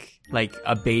of like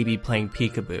a baby playing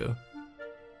peekaboo.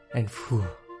 And whew.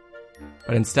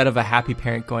 But instead of a happy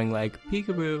parent going like,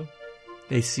 peekaboo,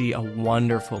 they see a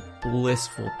wonderful,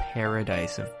 blissful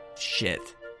paradise of shit.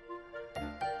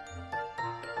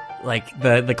 Like,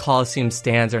 the Colosseum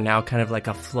stands are now kind of like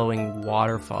a flowing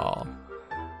waterfall.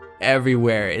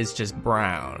 Everywhere is just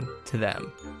brown to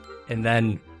them. And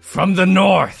then, from the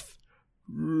north,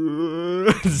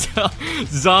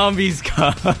 zombies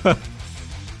come.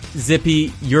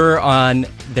 Zippy, you're on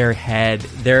their head.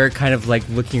 They're kind of like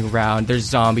looking around. There's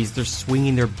zombies. They're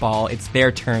swinging their ball. It's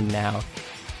their turn now.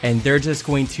 And they're just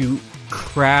going to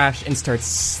crash and start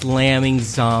slamming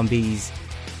zombies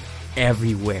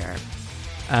everywhere.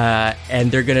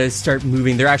 And they're going to start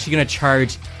moving. They're actually going to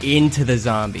charge into the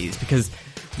zombies because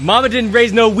Mama didn't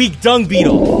raise no weak dung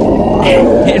beetle.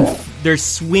 And they're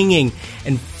swinging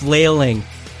and flailing,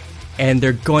 and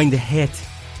they're going to hit.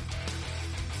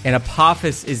 And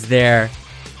Apophis is there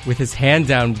with his hand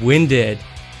down, winded,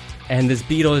 and this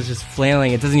beetle is just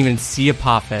flailing. It doesn't even see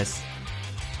Apophis.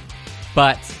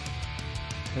 But,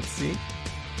 let's see.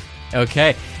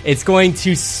 Okay, it's going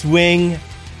to swing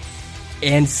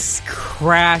and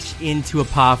crash into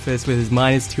Apophis with his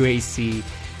 -2 AC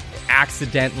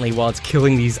accidentally while it's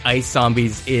killing these ice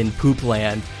zombies in Poop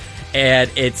Land.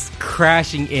 And it's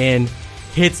crashing in,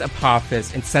 hits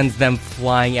Apophis, and sends them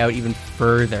flying out even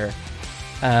further,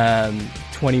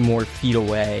 20 more feet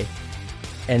away.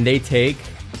 And they take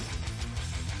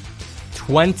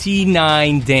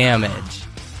 29 damage.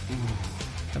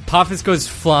 Apophis goes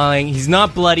flying. He's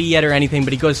not bloody yet or anything,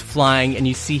 but he goes flying, and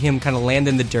you see him kind of land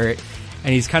in the dirt,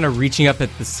 and he's kind of reaching up at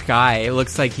the sky. It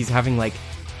looks like he's having, like,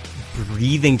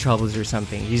 breathing troubles or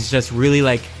something. He's just really,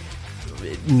 like,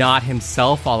 not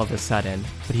himself all of a sudden,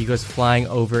 but he goes flying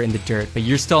over in the dirt. But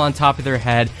you're still on top of their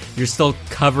head. You're still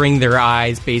covering their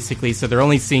eyes, basically, so they're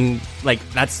only seeing, like,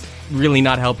 that's really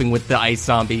not helping with the ice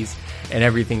zombies and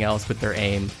everything else with their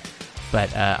aim. But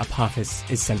Apophis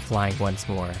is sent flying once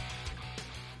more.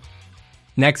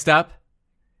 Next up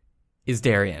is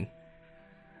Darian.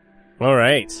 All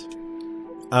right.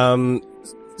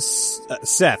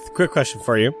 Seth, quick question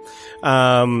for you.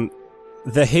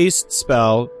 The haste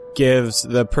spell gives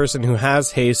the person who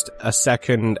has haste a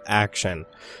second action.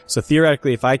 So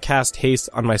theoretically, if I cast haste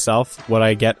on myself, would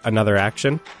I get another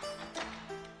action?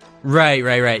 Right.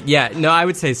 Yeah, no, I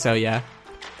would say so, yeah.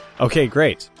 Okay,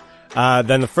 great.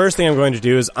 Then the first thing I'm going to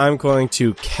do is I'm going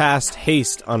to cast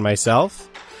haste on myself.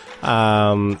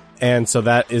 And so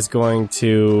that is going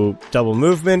to double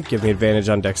movement, give me advantage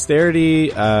on dexterity,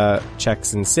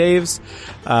 checks and saves.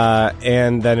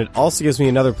 And then it also gives me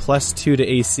another +2 to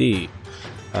AC.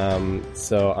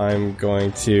 So I'm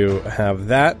going to have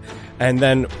that. And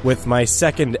then with my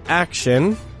second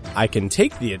action, I can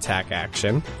take the attack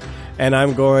action. And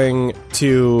I'm going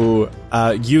to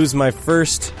use my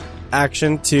first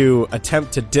action to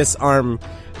attempt to disarm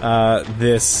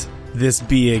this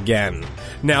bee again.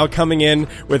 Now coming in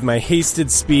with my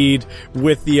hasted speed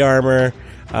with the armor,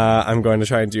 I'm going to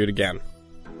try and do it again.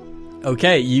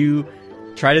 Okay, you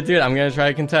try to do it. I'm going to try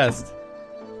to contest.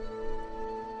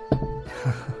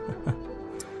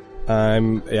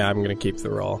 I'm going to keep the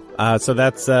roll. So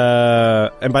that's,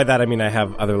 and by that I mean I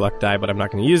have other luck die, but I'm not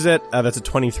going to use it. That's a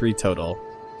 23 total.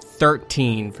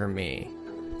 13 for me.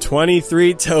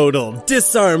 23 total.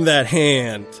 Disarm that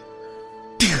hand.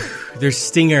 Their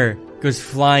stinger goes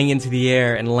flying into the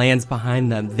air and lands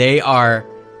behind them. They are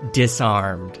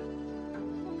disarmed.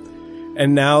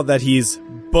 And now that he's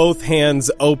both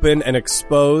hands open and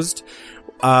exposed,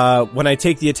 when I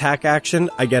take the attack action,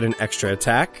 I get an extra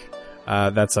attack.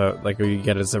 That's like you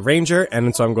get as a ranger,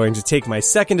 and so I'm going to take my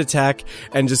second attack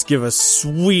and just give a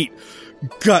sweet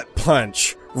gut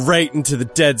punch right into the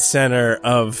dead center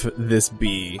of this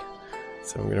bee.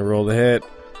 So I'm going to roll the hit.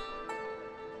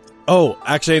 Oh,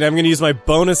 actually, I'm going to use my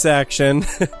bonus action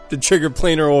to trigger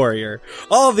Planar Warrior.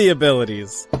 All the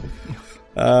abilities.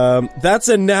 That's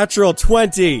a natural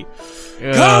 20.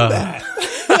 Combat!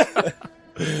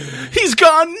 He's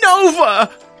gone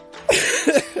Nova!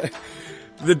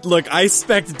 Look, I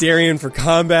spec'd Darian for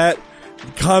combat.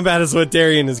 Combat is what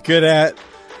Darian is good at.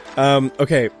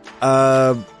 Okay.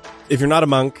 If you're not a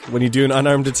monk, when you do an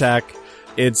unarmed attack,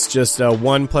 it's just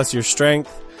 1 plus your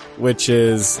strength, which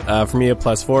is, for me, a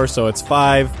 +4, so it's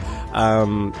 5.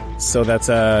 So that's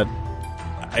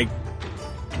I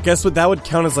guess that would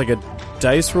count as like a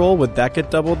dice roll. Would that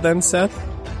get doubled then, Seth?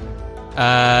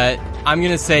 I'm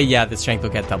going to say, yeah, the strength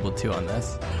will get doubled too on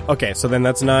this. Okay, so then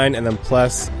that's 9, and then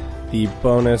plus the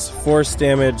bonus force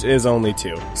damage is only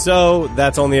 2. So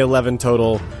that's only 11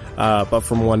 total, but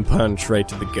from 1 punch right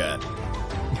to the gut.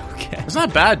 Okay. It's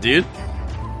not bad, dude.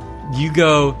 You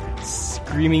go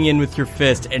screaming in with your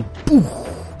fist, and poof,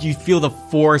 you feel the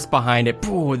force behind it.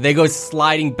 Poof, they go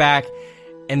sliding back,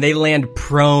 and they land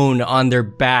prone on their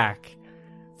back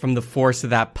from the force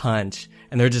of that punch,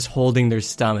 and they're just holding their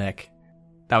stomach.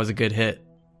 That was a good hit.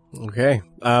 Okay.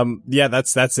 Yeah,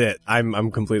 that's it.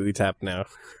 I'm completely tapped now,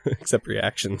 except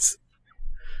reactions.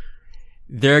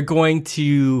 They're going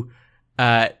to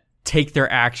take their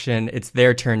action. It's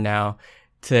their turn now.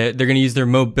 They're going to use their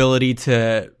mobility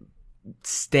to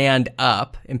stand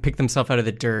up and pick themselves out of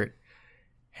the dirt.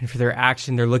 And for their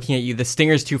action, they're looking at you. The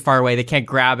stinger's too far away. They can't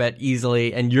grab it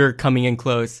easily, and you're coming in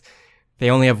close. They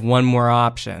only have one more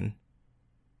option.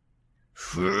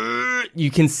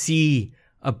 You can see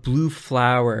a blue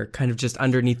flower kind of just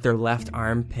underneath their left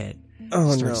armpit.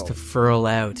 Starts to furl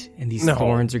out, and these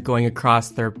thorns are going across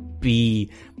their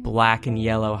black and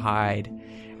yellow hide.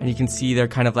 And you can see they're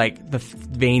kind of like the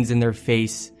veins in their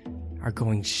face are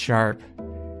going sharp.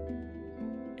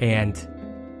 And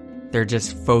they're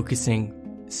just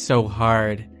focusing so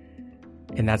hard.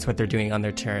 And that's what they're doing on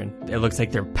their turn. It looks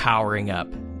like they're powering up,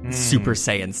 Super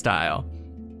Saiyan style.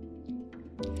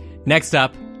 Next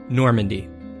up, Normandy.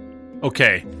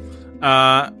 Okay.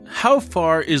 How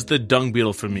far is the dung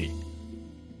beetle from me?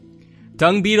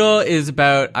 Dung beetle is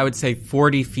about, I would say,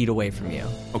 40 feet away from you.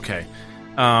 Okay.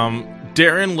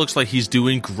 Darian looks like he's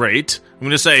doing great. I'm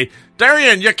going to say,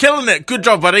 Darian, you're killing it. Good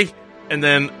job, buddy. And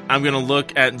then I'm going to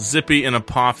look at Zippy and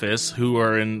Apophis, who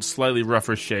are in slightly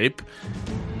rougher shape.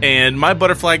 And my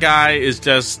butterfly guy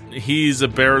is he's a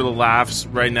bear of the laughs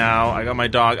right now. I got my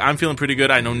dog. I'm feeling pretty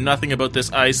good. I know nothing about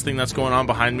this ice thing that's going on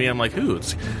behind me. I'm like, ooh,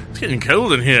 it's getting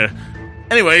cold in here.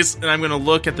 Anyways, and I'm going to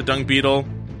look at the dung beetle,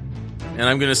 and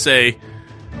I'm going to say,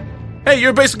 hey,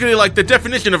 you're basically like the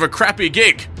definition of a crappy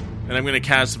gig. And I'm going to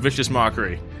cast Vicious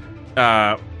Mockery.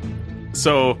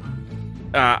 So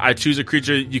I choose a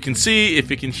creature you can see.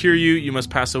 If it can hear you, you must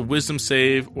pass a wisdom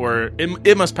save, or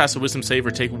it must pass a wisdom save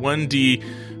or take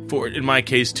 1d4, in my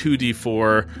case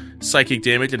 2d4 psychic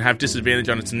damage, and have disadvantage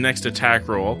on its next attack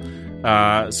roll.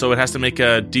 So it has to make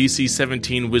a DC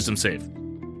 17 wisdom save.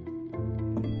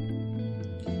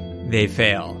 They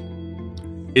fail.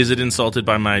 Is it insulted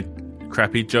by my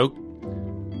crappy joke?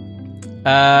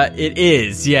 It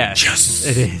is, yes. Yes!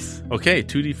 It is. Okay,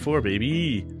 2d4,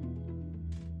 baby.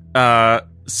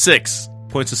 6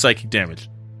 points of psychic damage.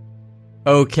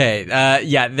 Okay,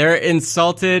 yeah, they're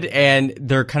insulted, and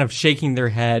they're kind of shaking their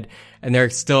head, and they're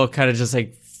still kind of just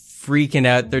like freaking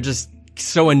out. They're just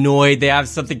so annoyed. They have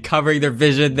something covering their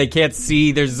vision. They can't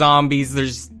see. There's zombies.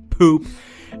 There's poop.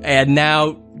 And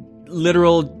now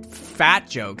literal fat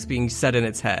jokes being said in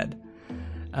its head.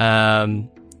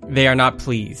 They are not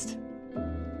pleased.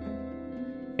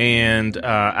 And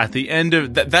at the end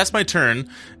of that's my turn.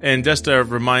 And just a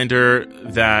reminder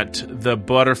that the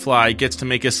butterfly gets to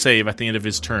make a save at the end of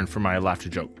his turn for my laughter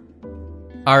joke.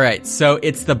 All right, so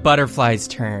it's the butterfly's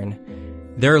turn.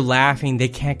 They're laughing. They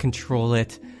can't control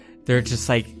it. They're just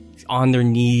like on their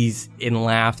knees in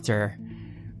laughter,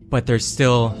 but they're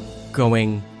still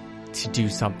going to do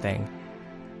something.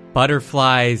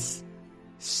 Butterflies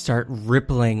start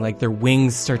rippling, like their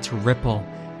wings start to ripple,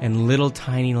 and little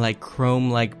tiny like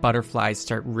chrome-like butterflies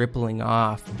start rippling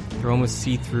off. They're almost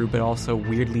see-through, but also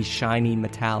weirdly shiny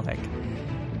metallic.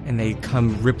 And they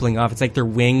come rippling off. It's like their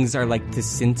wings are like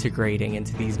disintegrating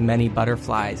into these many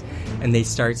butterflies, and they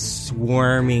start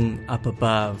swarming up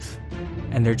above.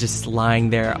 And they're just lying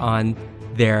there on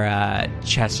their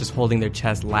chest, just holding their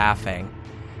chest, laughing.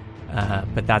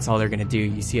 But that's all they're gonna do.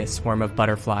 You see a swarm of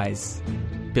butterflies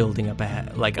building up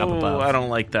ahead, like up above. I don't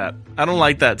like that. I don't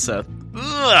like that, Seth.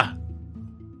 Ugh.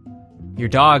 Your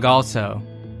dog also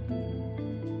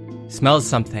smells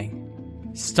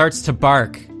something, starts to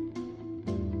bark.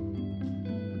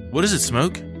 What does it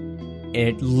smoke?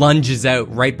 It lunges out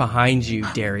right behind you,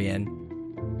 Darian,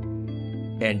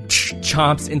 and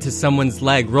chomps into someone's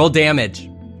leg. Roll damage.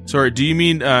 Sorry, do you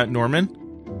mean Norman?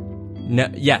 No,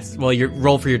 yes. Well, you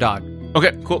roll for your dog.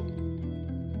 Okay, cool.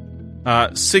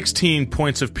 16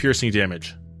 points of piercing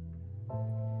damage.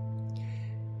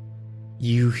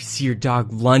 You see your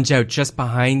dog lunge out just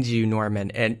behind you,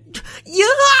 Norman, and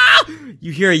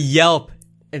you hear a yelp,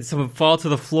 and someone fall to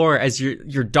the floor as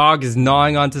your dog is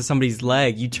gnawing onto somebody's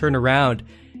leg. You turn around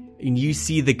and you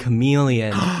see the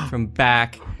chameleon from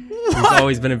back, who's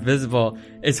always been invisible,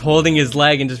 is holding his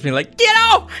leg and just being like, get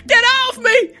off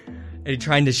me! And he's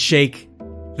trying to shake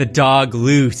the dog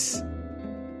loose.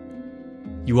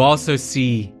 You also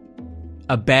see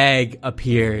a bag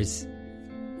appears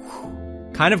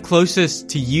kind of closest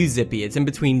to you, Zippy. It's in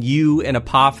between you and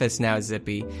Apophis now,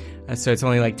 Zippy. So it's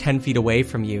only like 10 feet away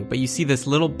from you. But you see this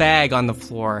little bag on the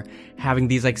floor having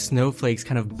these like snowflakes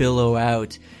kind of billow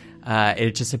out.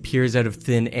 It just appears out of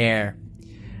thin air.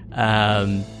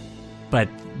 But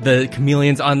the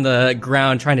chameleon's on the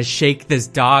ground trying to shake this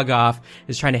dog off,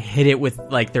 is trying to hit it with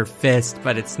like their fist,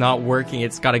 but it's not working.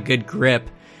 It's got a good grip.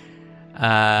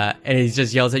 And he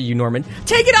just yells at you, Norman,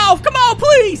 take it off! Come on,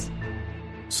 please!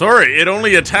 Sorry, it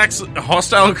only attacks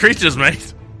hostile creatures,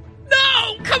 mate.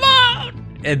 No, come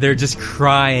on! And they're just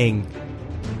crying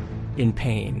in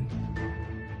pain.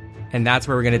 And that's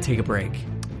where we're going to take a break.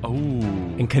 Oh.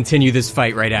 And continue this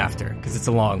fight right after, because it's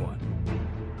a long one.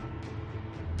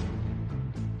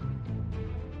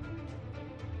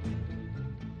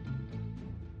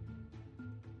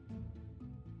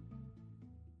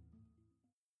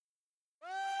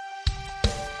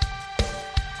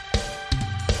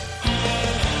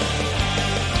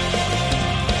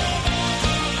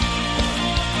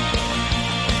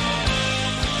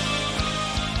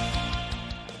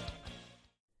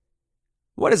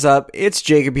 What is up? It's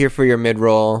Jacob here for your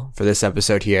mid-roll for this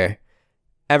episode here.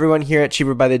 Everyone here at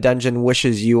Cheaper by the Dungeon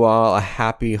wishes you all a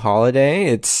happy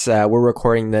holiday. We're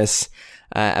recording this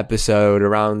episode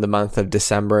around the month of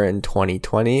December in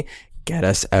 2020. Get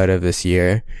us out of this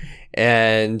year.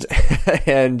 And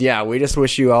yeah, we just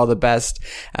wish you all the best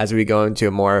as we go into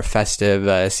a more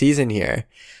festive season here.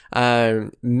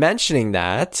 Mentioning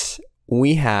that,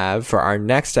 we have for our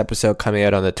next episode coming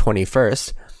out on the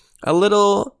 21st, a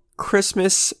little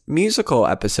Christmas musical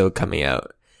episode coming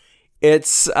out.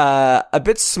 It's a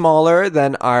bit smaller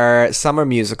than our summer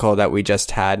musical that we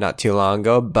just had not too long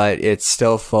ago, but it's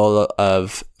still full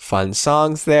of fun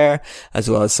songs there, as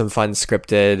well as some fun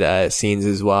scripted scenes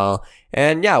as well.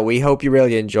 And yeah, we hope you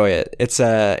really enjoy it. It's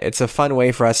a fun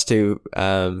way for us to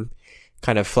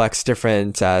kind of flex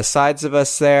different sides of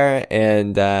us there,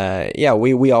 and yeah,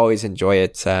 we always enjoy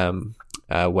it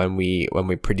when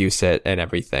we produce it and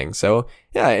everything. So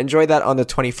yeah, enjoy that on the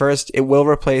 21st. It will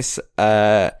replace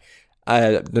the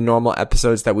normal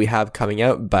episodes that we have coming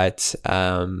out, but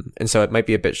and so it might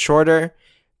be a bit shorter,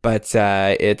 but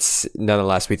it's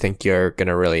nonetheless, we think you're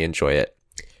gonna really enjoy it.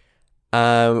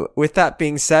 With that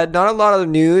being said, not a lot of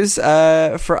news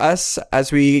for us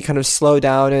as we kind of slow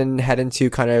down and head into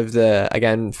kind of the,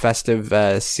 again,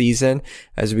 festive season,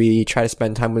 as we try to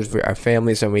spend time with our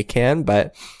families when we can.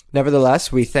 But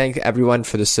nevertheless, we thank everyone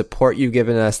for the support you've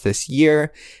given us this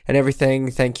year and everything.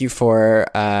 Thank you for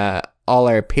all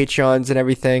our Patreons and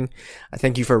everything. I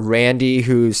thank you for Randy,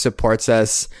 who supports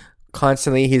us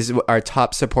constantly. He's our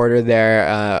top supporter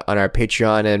there on our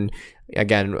Patreon. And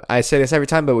again, I say this every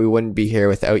time, but we wouldn't be here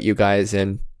without you guys.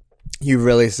 And you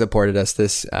really supported us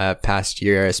this past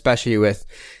year, especially with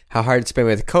how hard it's been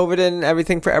with COVID and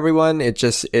everything for everyone.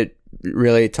 It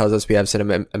really tells us we have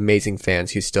some amazing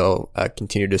fans who still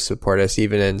continue to support us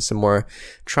even in some more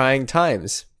trying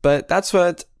times. But that's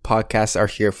what podcasts are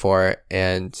here for,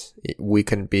 and we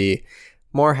couldn't be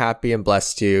more happy and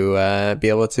blessed to be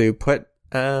able to put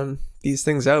these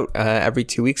things out every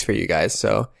 2 weeks for you guys.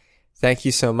 So thank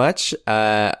you so much.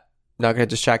 Not going to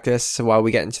distract us while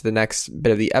we get into the next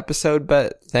bit of the episode,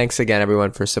 but thanks again,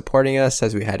 everyone, for supporting us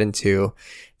as we head into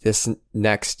this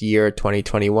next year,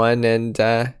 2021. And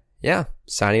yeah,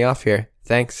 signing off here.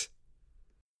 Thanks.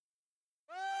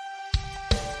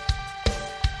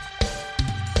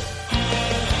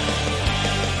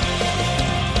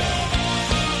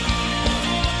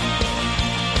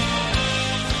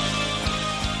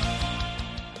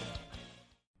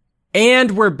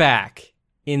 And we're back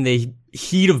in the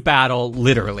heat of battle,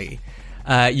 literally.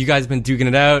 You guys have been duking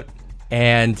it out,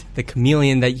 and the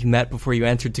chameleon that you met before you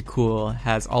entered Takul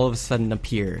has all of a sudden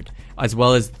appeared, as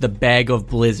well as the bag of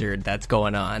blizzard that's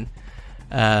going on.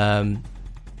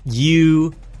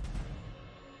 You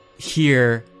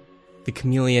hear the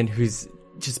chameleon, who's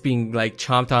just being like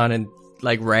chomped on and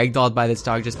like ragdolled by this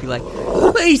dog, just be like,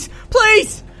 please,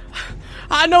 please!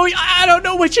 I don't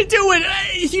know what you're doing.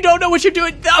 You don't know what you're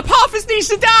doing. The Apophis needs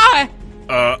to die.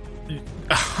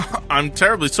 I'm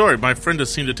terribly sorry. My friend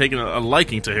has seemed to take a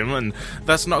liking to him, and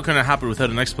that's not going to happen without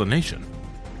an explanation.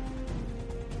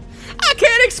 I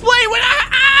can't explain what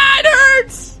it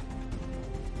hurts.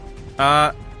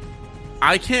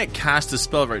 I can't cast a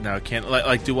spell right now. Can't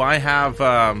like do I have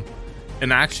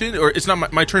an action, or it's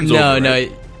not my turn's No, over?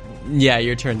 Right? yeah,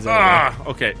 your turn's over.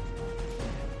 Okay.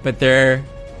 But they're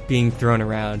being thrown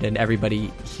around, and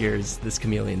everybody hears this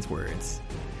chameleon's words.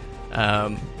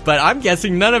 But I'm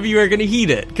guessing none of you are going to heed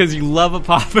it because you love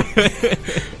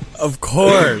Apophis. Of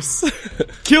course.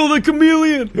 Kill the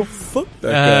chameleon. Fuck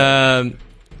that guy.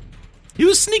 He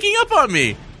was sneaking up on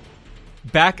me.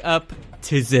 Back up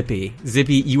to Zippy.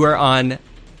 Zippy, you are on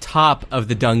top of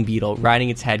the dung beetle, riding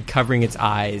its head, covering its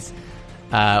eyes.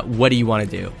 What do you want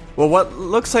to do? Well,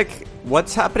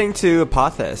 what's happening to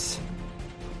Apophis?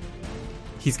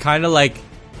 He's kind of like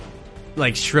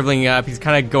shriveling up. He's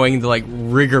kind of going into like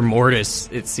rigor mortis,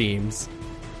 it seems.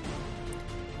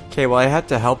 Okay, well, I had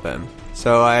to help him.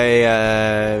 So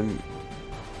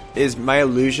is my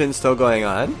illusion still going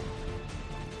on?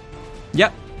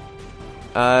 Yep.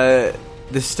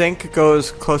 The stink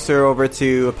goes closer over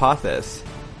to Apophis.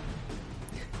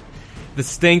 The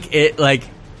stink, it like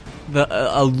the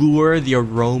allure, the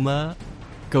aroma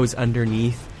goes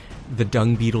underneath the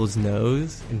dung beetle's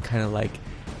nose and kind of like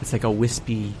it's like a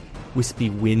wispy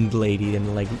wind lady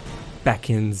and like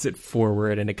beckons it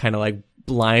forward, and it kind of like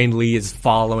blindly is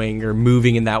following or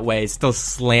moving in that way, still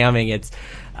slamming its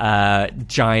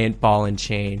giant ball and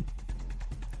chain.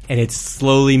 And it's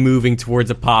slowly moving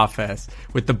towards Apophis,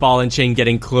 with the ball and chain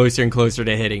getting closer and closer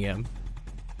to hitting him.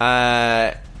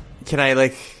 Can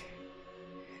I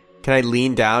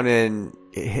lean down and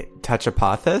touch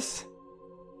Apophis?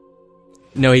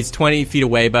 No, he's 20 feet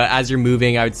away, but as you're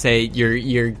moving, I would say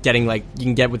you're getting like, you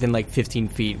can get within like 15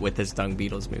 feet with this dung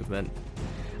beetle's movement.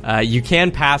 You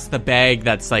can pass the bag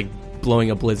that's like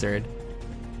blowing a blizzard.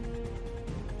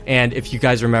 And if you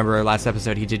guys remember last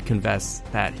episode, he did confess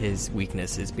that his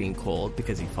weakness is being cold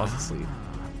because he falls asleep.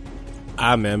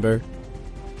 I remember.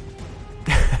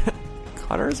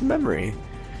 Connor's memory.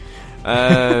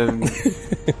 I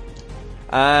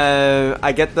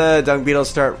get the dung beetle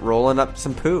start rolling up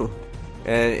some poo.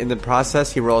 And in the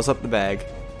process, he rolls up the bag.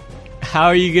 How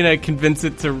are you going to convince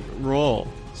it to roll?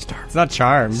 It's not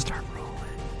charmed. Start rolling.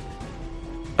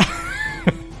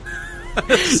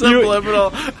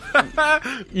 Subliminal.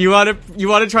 You want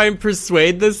to try and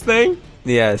persuade this thing?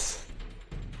 Yes.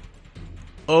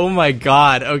 Oh my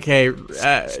god. Okay.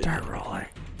 Start rolling.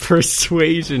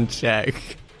 Persuasion check.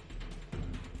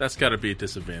 That's got to be a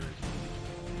disadvantage.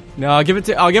 No, I'll give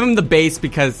him the base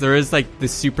because there is like the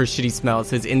super shitty smells.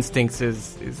 His instincts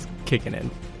is kicking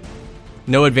in.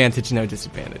 No advantage, no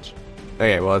disadvantage.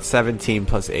 Okay, well, it's 17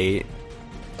 plus 8.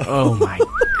 Oh my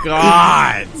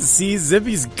god. See,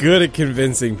 Zippy's good at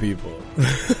convincing people.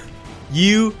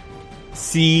 You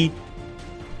see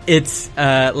it's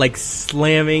like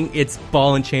slamming its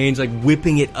ball and chain, like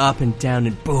whipping it up and down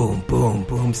and boom, boom,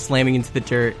 boom, slamming into the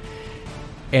dirt.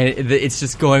 And it's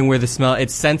just going where the smell.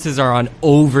 Its senses are on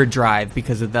overdrive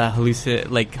because of the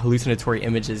hallucinatory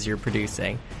images you're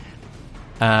producing.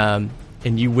 And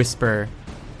you whisper,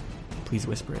 please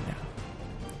whisper it now.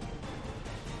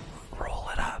 Roll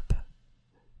it up.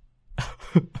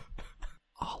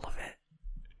 All of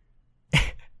it.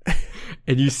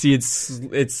 And you see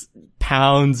its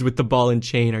pounds with the ball and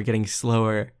chain are getting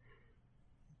slower.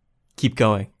 Keep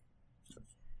going.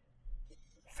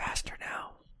 Faster now.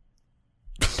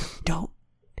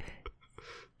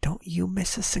 Don't you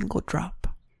miss a single drop.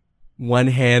 One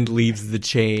hand leaves the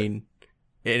chain.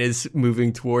 It is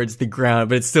moving towards the ground,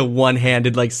 but it's still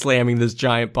one-handed, like slamming this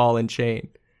giant ball and chain.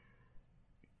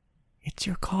 It's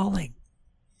your calling.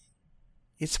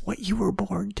 It's what you were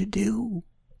born to do.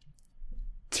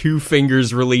 2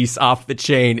 fingers release off the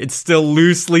chain. It's still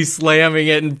loosely slamming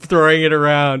it and throwing it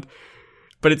around,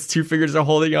 but its 2 fingers are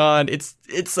holding on.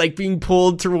 It's like being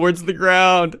pulled towards the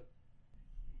ground.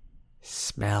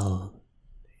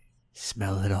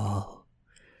 Smell it all.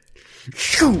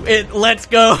 It lets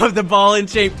go of the ball and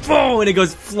chain, boom, and it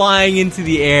goes flying into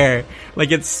the air.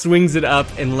 Like it swings it up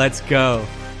and lets go.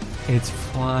 And it's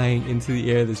flying into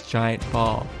the air, this giant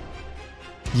ball.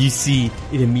 You see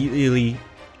it immediately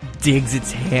digs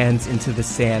its hands into the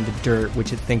sand, the dirt,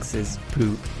 which it thinks is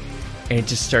poop. And it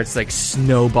just starts like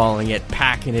snowballing it,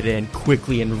 packing it in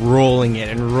quickly and rolling it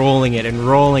and rolling it and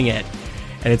rolling it.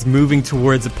 And it's moving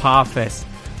towards Apophis.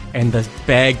 And the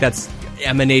bag that's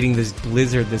emanating this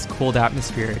blizzard, this cold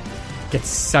atmosphere, gets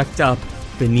sucked up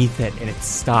beneath it and it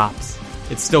stops.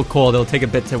 It's still cold. It'll take a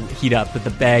bit to heat up, but the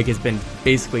bag has been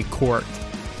basically corked.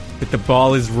 But the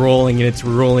ball is rolling and it's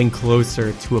rolling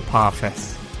closer to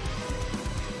Apophis.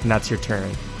 And that's your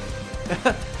turn.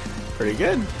 Pretty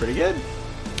good.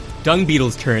 Dung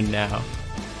Beetle's turn now.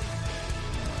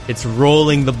 It's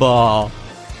rolling the ball.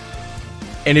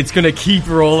 And it's gonna keep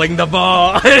rolling the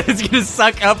ball. It's gonna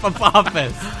suck up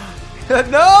Apophis.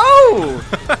 No!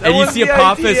 And you see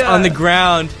Apophis on the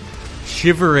ground,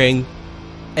 shivering,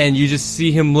 and you just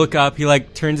see him look up. He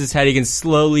like turns his head. He can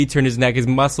slowly turn his neck. His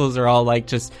muscles are all like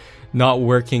just not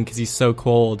working because he's so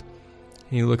cold.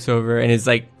 And he looks over, and his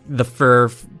like the fur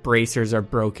bracers are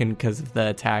broken because of the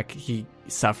attack he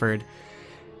suffered.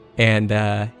 And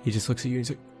he just looks at you and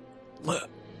he's like,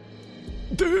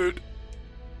 dude,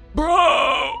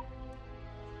 bro.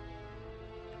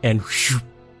 And whoosh,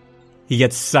 he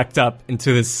gets sucked up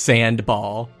into this sand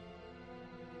ball.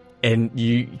 And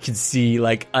you can see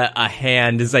like a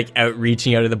hand is like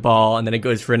reaching out of the ball, and then it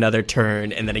goes for another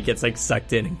turn, and then it gets like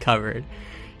sucked in and covered.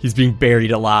 He's being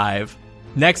buried alive.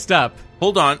 Next up.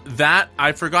 Hold on. That,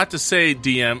 I forgot to say,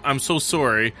 DM, I'm so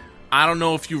sorry. I don't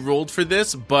know if you rolled for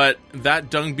this, but that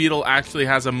dung beetle actually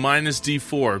has a minus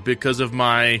D4 because of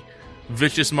my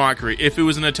vicious mockery, if it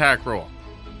was an attack roll.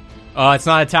 Oh, it's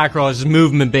not attack roll, it's just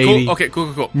movement, baby. Cool. Okay,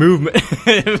 cool. Movement.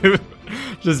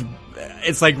 Just,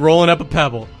 it's like rolling up a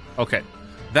pebble. Okay.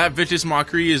 That vicious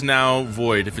mockery is now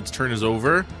void. If its turn is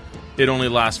over, it only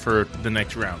lasts for the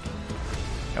next round.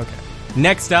 Okay.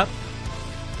 Next up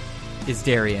is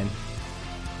Darian.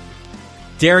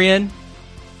 Darian,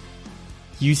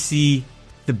 you see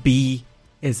the bee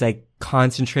is like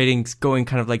concentrating, going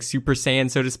kind of like Super Saiyan,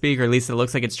 so to speak, or at least it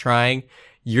looks like it's trying.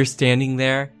 You're standing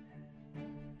there,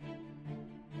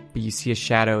 but you see a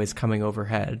shadow is coming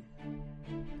overhead.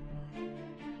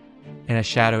 And a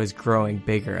shadow is growing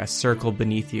bigger. A circle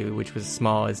beneath you, which was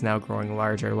small, is now growing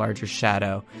larger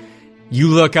shadow. You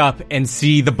look up and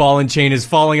see the ball and chain is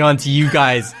falling onto you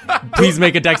guys. Please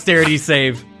make a dexterity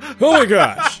save. Oh my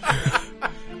gosh.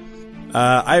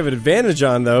 I have an advantage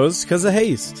on those because of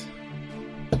haste.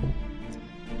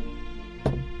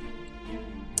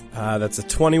 That's a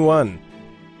 21.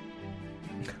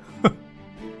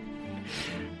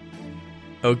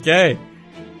 Okay.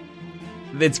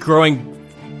 It's growing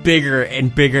bigger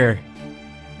and bigger.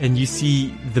 And you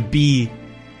see the bee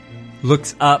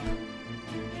looks up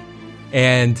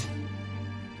and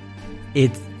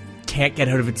it can't get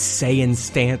out of its Saiyan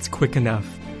stance quick enough.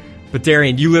 But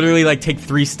Darian, you literally like take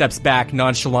 3 steps back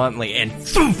nonchalantly and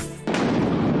poof,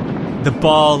 the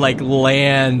ball like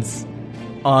lands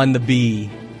on the bee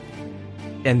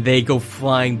and they go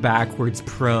flying backwards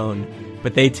prone.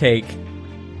 But they take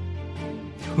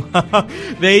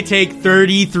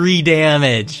 33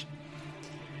 damage.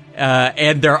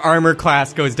 And their armor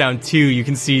class goes down 2. You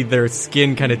can see their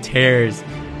skin kind of tears.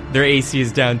 Their AC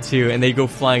is down 2, and they go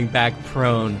flying back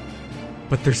prone.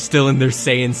 But they're still in their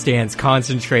Saiyan stance,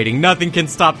 concentrating. Nothing can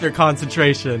stop their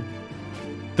concentration.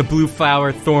 The blue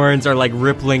flower thorns are like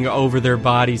rippling over their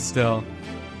bodies still.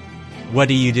 What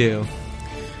do you do?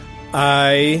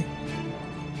 I,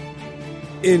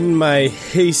 in my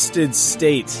hasted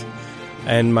state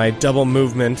and my double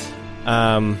movement,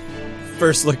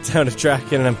 first look down at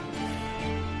Draken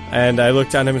and I look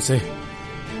down at him and say,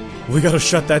 we gotta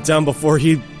shut that down before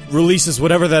he releases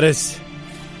whatever that is.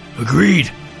 Agreed.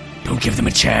 Don't give them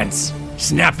a chance.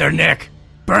 Snap their neck.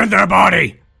 Burn their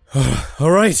body.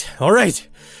 All right.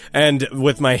 And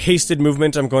with my hasted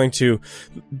movement, I'm going to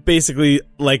basically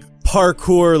like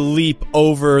parkour leap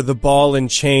over the ball and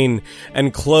chain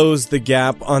and close the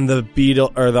gap on the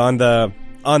beetle or on the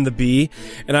bee.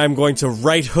 And I'm going to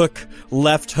right hook,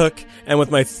 left hook, and with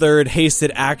my third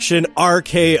hasted action,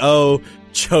 RKO,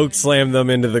 choke slam them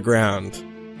into the ground.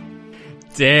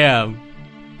 Damn.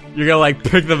 You're gonna like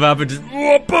pick them up and just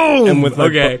boom. And with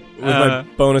my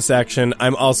bonus action,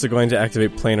 I'm also going to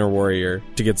activate Planar Warrior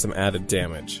to get some added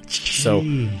damage. Jeez. So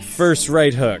first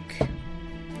right hook,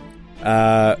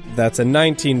 that's a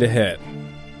 19 to hit.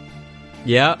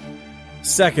 Yep.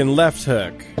 Second left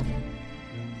hook,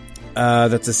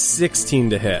 that's a 16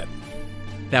 to hit.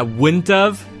 That wouldn't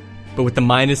have, but with the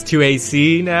 -2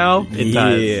 AC now, it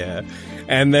does. Yeah.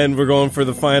 And then we're going for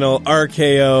the final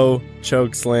RKO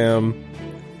choke slam.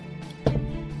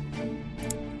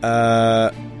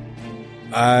 I'm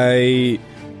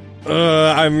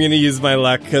gonna use my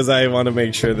luck because I want to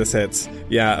make sure this hits.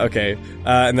 Yeah, okay.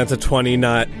 And that's a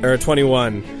 21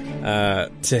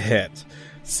 to hit.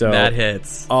 So that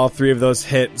hits. All 3 of those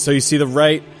hit. So you see the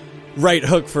right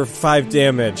hook for 5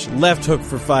 damage, left hook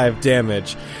for 5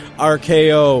 damage,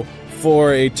 RKO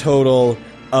for a total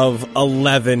of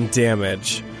 11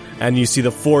 damage. And you see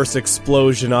the force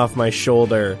explosion off my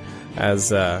shoulder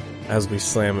as we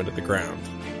slam into the ground.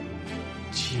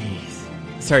 Jeez.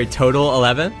 Sorry, total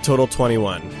 11? Total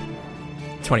 21.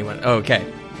 21. Oh, okay.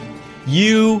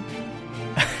 You...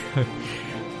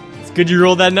 It's good you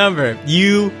rolled that number.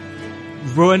 You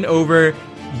run over,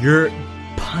 you're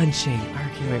punching,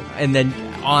 RKO, and then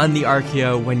on the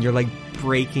RKO, when you're like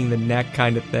breaking the neck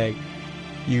kind of thing,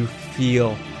 you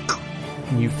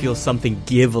feel something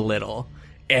give a little,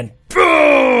 and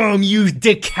boom, you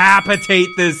decapitate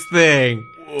this thing.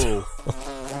 Whoa.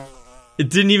 It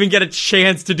didn't even get a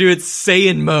chance to do its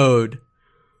Saiyan mode.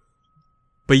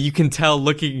 But you can tell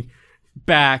looking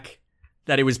back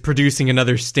that it was producing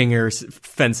another Stinger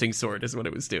fencing sword is what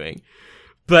it was doing.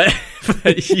 But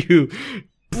you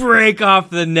break off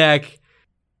the neck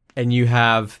and you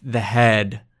have the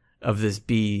head of this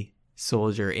bee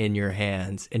soldier in your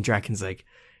hands. And Draken's like,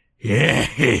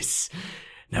 yes,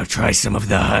 now try some of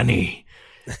the honey.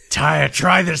 Try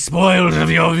the spoils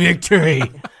of your victory.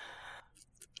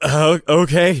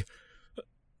 Okay.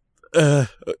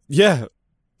 Yeah.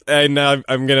 And now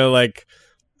I'm gonna like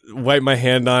wipe my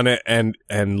hand on it and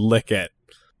lick it.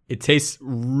 It tastes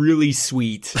really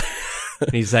sweet.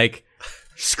 And he's like,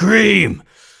 scream!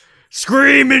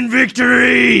 Scream in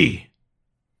victory!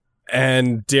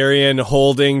 And Darien,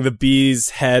 holding the bee's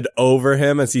head over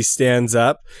him as he stands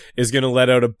up, is gonna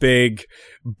let out a big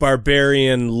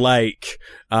barbarian-like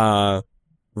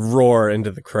roar into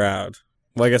the crowd.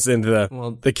 Well, I guess into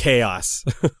the chaos.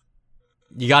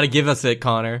 You gotta give us it,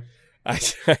 Connor. I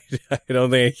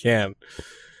don't think I can.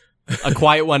 A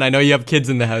quiet one. I know you have kids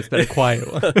in the house, but a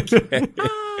quiet one.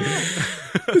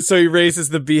 So he raises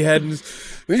the bee head and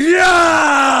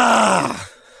yeah!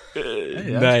 Hey,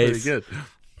 that's Nice. pretty good.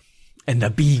 And the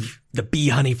bee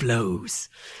honey flows.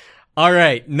 All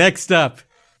right, next up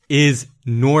is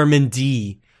Norman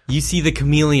D. You see the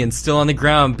chameleon still on the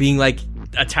ground being like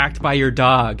attacked by your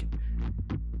dog.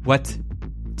 What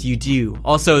do you do?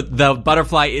 Also, the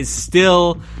butterfly is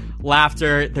still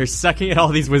laughter. They're sucking at all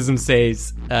these wisdom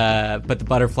saves, but the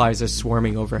butterflies are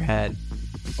swarming overhead.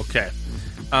 Okay.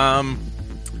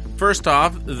 First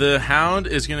off, the hound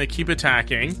is going to keep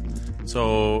attacking.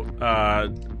 So,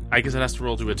 I guess it has to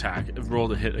roll to attack. Roll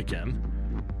to hit again.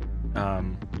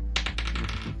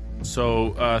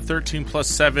 13 plus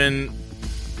 7...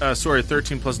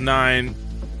 13 plus 9...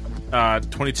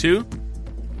 22?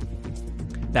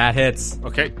 That hits.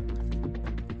 Okay.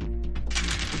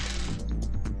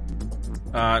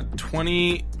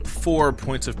 24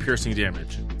 points of piercing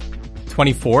damage.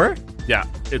 24? Yeah,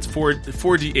 it's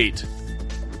 4d8.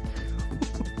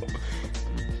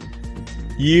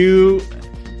 You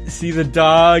see the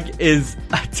dog is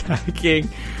attacking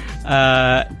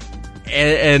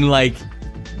and like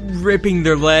ripping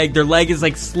their leg. Their leg is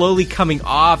like slowly coming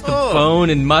off. The bone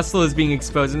and muscle is being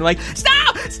exposed. And they're like,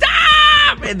 stop!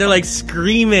 Stop! And they're like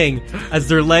screaming as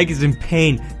their leg is in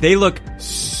pain. They look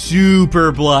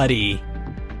super bloody.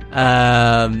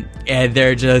 And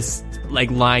they're just like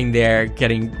lying there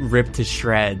getting ripped to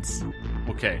shreds.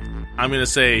 Okay. I'm going to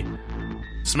say,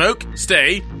 Smoke,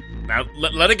 stay. Now,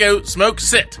 let it go. Smoke,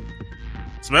 sit.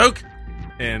 Smoke.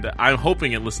 And I'm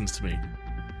hoping it listens to me.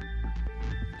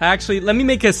 Actually, let me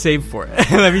make a save for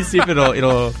it. Let me see if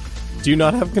it'll... Do you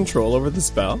not have control over the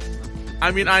spell?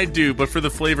 I mean, I do, but for the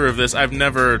flavor of this, I've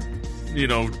never,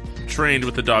 trained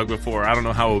with the dog before. I don't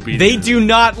know how obedient. They do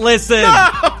not listen!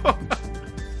 No!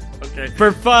 Okay.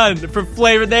 For fun, for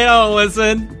flavor, they don't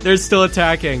listen. They're still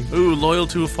attacking. Ooh, loyal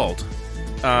to a fault.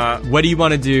 What do you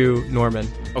want to do, Norman?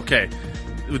 Okay.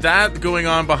 With that going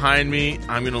on behind me,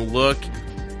 I'm going to look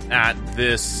at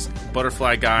this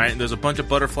butterfly guy, and there's a bunch of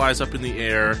butterflies up in the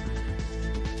air.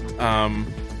 I'm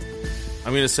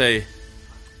going to say,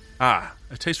 a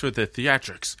taste for the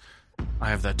theatrics. I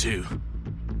have that too.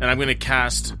 And I'm going to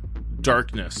cast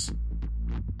darkness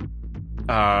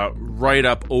right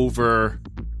up over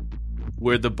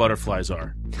where the butterflies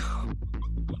are.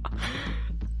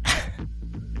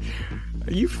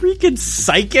 Are you freaking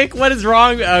psychic? What is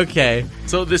wrong? Okay.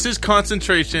 So this is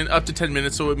concentration up to 10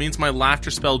 minutes, so it means my laughter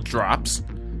spell drops.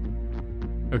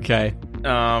 Okay.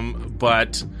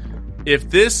 But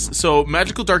if so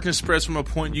magical darkness spreads from a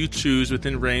point you choose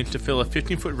within range to fill a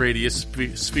 15-foot radius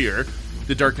sphere.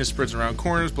 The darkness spreads around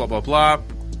corners, blah, blah, blah.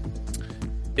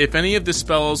 If any of the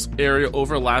spell's area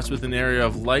overlaps with an area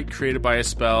of light created by a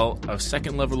spell of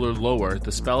second level or lower,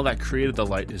 the spell that created the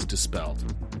light is dispelled.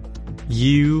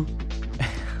 You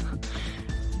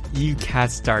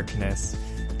cast darkness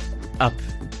up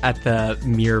at the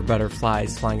mirror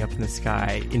butterflies flying up in the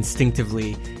sky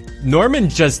instinctively. Norman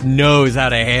just knows how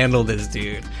to handle this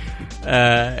dude.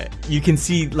 You can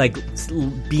see like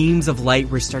beams of light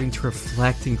were starting to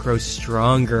reflect and grow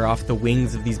stronger off the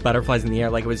wings of these butterflies in the air,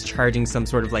 like it was charging some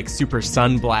sort of like super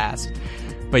sun blast.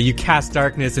 But you cast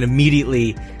darkness and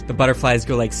immediately the butterflies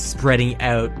go like spreading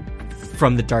out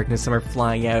from the darkness. Some are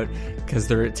flying out because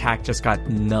their attack just got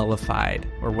nullified,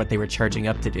 or what they were charging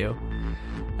up to do.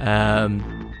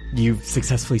 You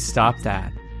successfully stopped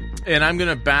that. And I'm going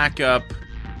to back up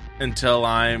until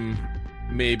I'm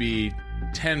maybe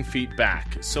 10 feet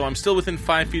back. So I'm still within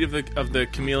 5 feet of the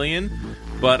chameleon,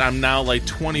 but I'm now like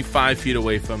 25 feet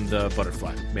away from the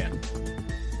butterfly man.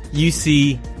 You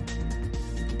see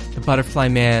the butterfly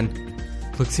man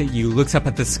looks at you, looks up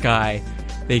at the sky.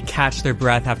 They catch their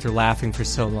breath after laughing for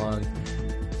so long.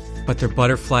 But their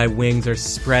butterfly wings are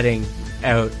spreading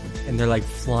out, and they're like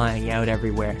flying out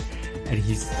everywhere. And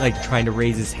he's like trying to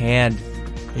raise his hand.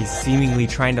 He's seemingly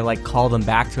trying to like call them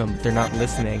back to him, but they're not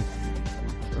listening.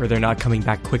 Or they're not coming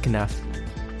back quick enough.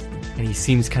 And he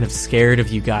seems kind of scared of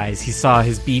you guys. He saw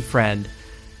his bee friend,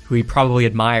 who he probably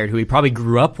admired, who he probably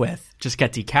grew up with, just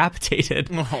get decapitated.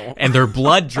 Oh. And their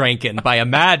blood drinking by a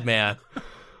madman.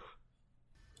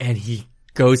 And he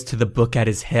goes to the book at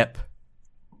his hip,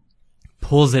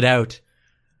 pulls it out,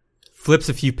 flips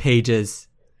a few pages,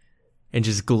 and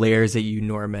just glares at you,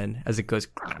 Norman, as it goes,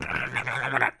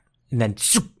 and then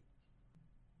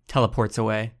teleports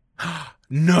away.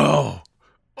 No.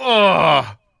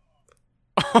 Oh.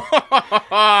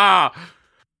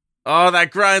 Oh, that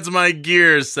grinds my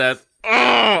gears, Seth.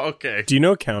 Oh, okay. Do you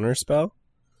know Counterspell?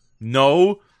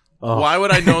 No. Oh. Why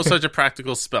would I know such a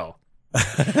practical spell?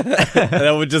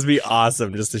 That would just be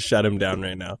awesome, just to shut him down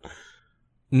right now.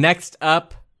 Next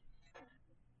up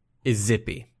is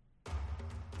Zippy.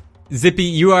 Zippy,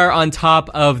 you are on top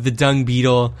of the dung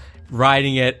beetle,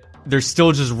 riding it. They're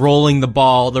still just rolling the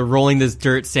ball. They're rolling this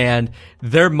dirt sand.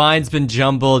 Their mind's been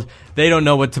jumbled. They don't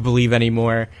know what to believe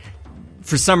anymore.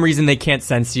 For some reason, they can't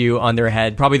sense you on their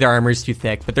head. Probably their armor's too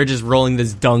thick, but they're just rolling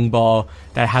this dung ball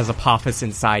that has Apophis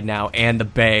inside now and the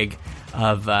bag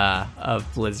of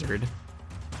Blizzard.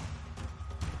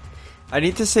 I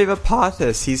need to save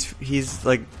Apophis. He's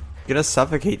like gonna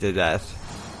suffocate to death.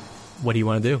 What do you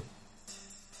want to do?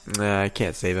 Nah, I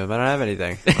can't save him. I don't have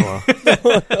anything. Oh,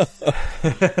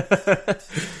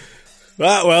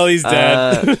 well. Well, he's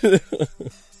dead.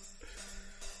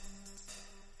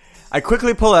 I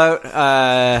quickly pull out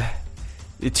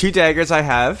the 2 daggers I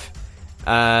have,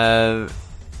 and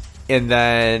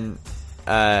then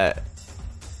the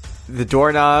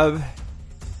doorknob,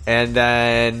 and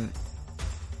then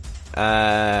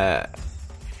I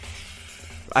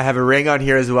have a ring on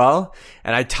here as well,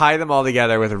 and I tie them all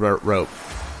together with a rope.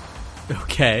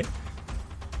 Okay.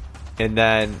 And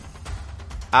then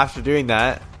after doing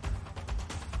that,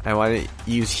 I want to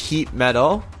use heat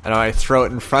metal, and I want to throw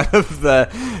it in front of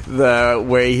the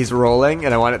way he's rolling,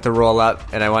 and I want it to roll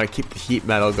up, and I want to keep the heat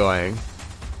metal going.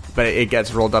 But it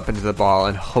gets rolled up into the ball,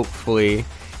 and hopefully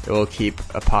it will keep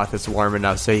Apophis warm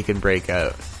enough so he can break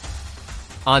out.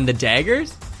 On the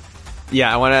daggers?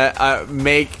 Yeah, I want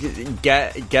to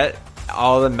get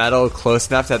all the metal close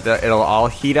enough that it'll all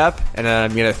heat up, and then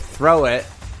I'm gonna throw it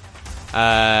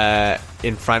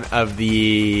in front of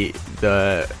the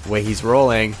way he's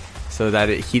rolling, so that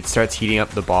heat starts heating up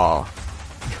the ball.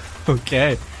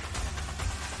 Okay.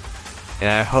 And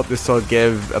I hope this will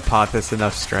give Apophis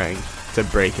enough strength to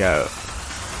break out.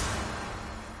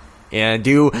 And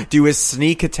do a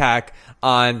sneak attack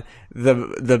on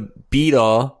the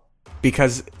beetle,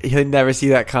 because he'll never see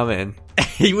that coming.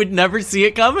 He would never see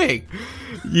it coming.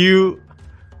 You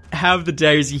have the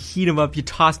daggers, you heat them up, you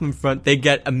toss them in front, they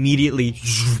get immediately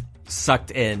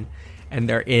sucked in, and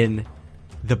they're in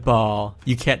the ball.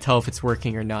 You can't tell if it's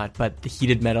working or not, but the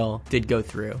heated metal did go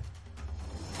through.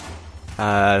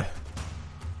 And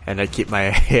I keep my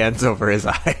hands over his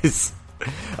eyes.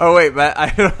 Oh wait, but I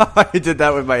don't know how I did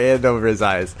that with my hand over his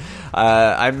eyes.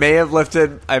 I may have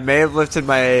lifted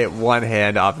my one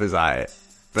hand off his eye.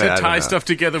 But To tie stuff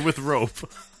together with rope.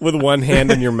 With one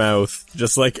hand in your mouth,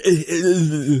 just like...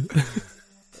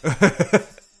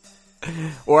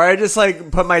 Or I just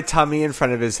like put my tummy in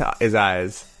front of his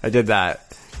eyes. I did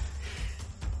that.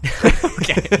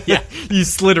 Okay, yeah, you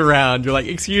slid around. You're like,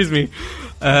 excuse me.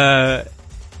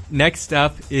 Next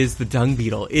up is the dung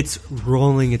beetle. It's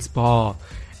rolling its ball,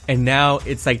 and now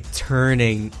it's like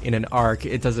turning in an arc.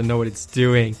 It doesn't know what it's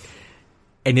doing,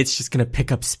 and it's just gonna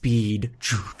pick up speed.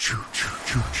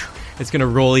 It's gonna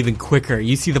roll even quicker.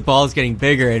 You see the ball is getting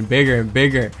bigger and bigger and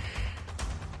bigger.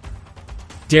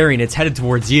 Darian, it's headed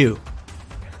towards you.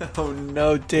 Oh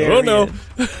no, Darian. Oh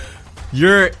no.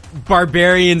 You're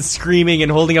barbarian screaming and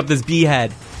holding up this bee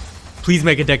head. Please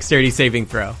make a dexterity saving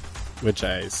throw. Which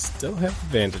I still have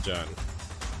advantage on.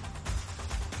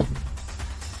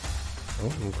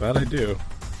 Oh, I'm glad I do.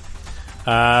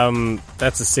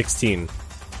 That's a 16.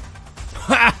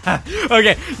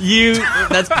 Okay,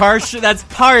 that's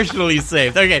partially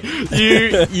saved. Okay,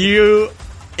 you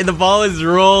and the ball is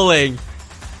rolling,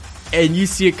 and you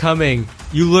see it coming.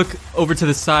 You look over to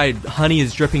the side. Honey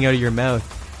is dripping out of your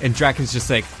mouth, and Draken's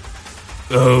just like,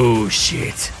 "Oh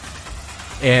shit!"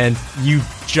 And you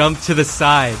jump to the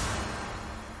side,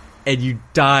 and you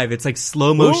dive. It's like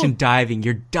slow motion diving.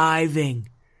 You're diving,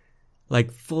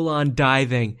 like full on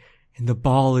diving, and the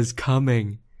ball is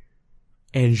coming,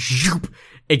 and zoop,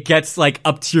 it gets like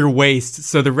up to your waist.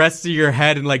 So the rest of your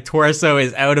head and like torso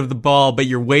is out of the ball, but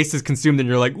your waist is consumed, and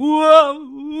you're like, whoa,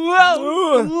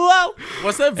 whoa, whoa.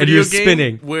 What's that video And you're game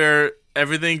spinning. where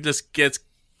everything just gets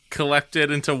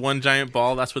collected into one giant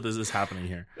ball? That's what this is happening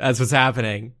here. That's what's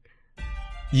happening.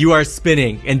 You are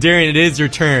spinning, and Darian, it is your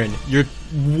turn. Your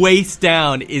waist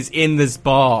down is in this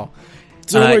ball.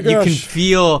 Oh my You gosh. can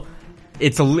feel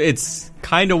it's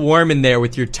kind of warm in there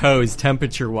with your toes,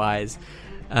 temperature wise,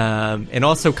 and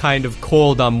also kind of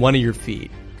cold on one of your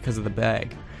feet because of the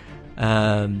bag.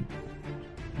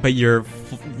 But you're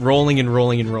rolling and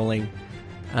rolling and rolling.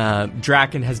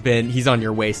 Draken he's on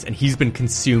your waist, and he's been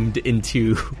consumed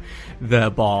into the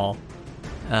ball.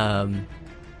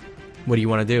 What do you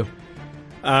want to do?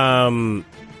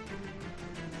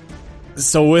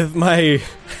 So with my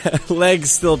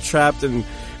legs still trapped and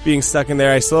being stuck in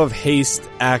there, I still have haste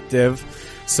active.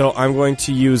 So I'm going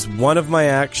to use one of my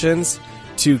actions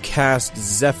to cast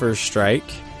Zephyr Strike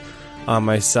on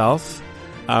myself.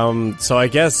 So I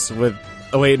guess with...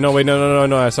 Oh, wait,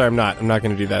 no. Sorry, I'm not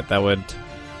going to do that. That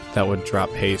would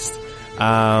drop haste.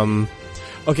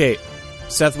 Okay,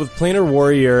 Seth, with Planar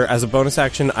Warrior, as a bonus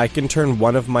action, I can turn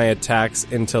one of my attacks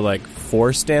into, like,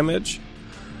 force damage.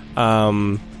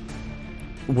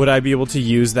 Would I be able to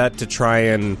use that to try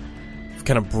and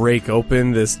kind of break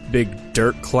open this big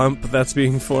dirt clump that's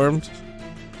being formed?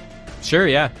 Sure,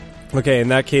 yeah. Okay, in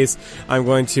that case, I'm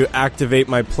going to activate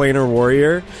my Planar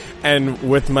Warrior, and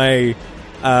with my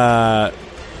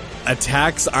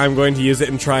attacks, I'm going to use it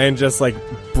and try and just, like,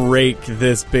 break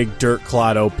this big dirt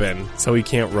clod open so he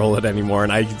can't roll it anymore,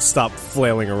 and I can stop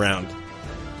flailing around.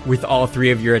 With all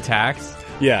three of your attacks?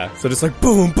 Yeah, so just like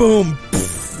boom, boom,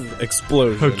 poof,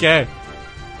 explosion. Okay.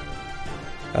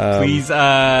 Please,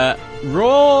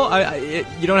 roll...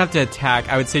 you don't have to attack.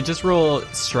 I would say just roll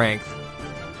strength.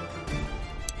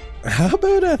 How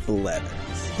about athletics?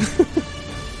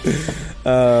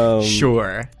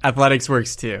 Sure. Athletics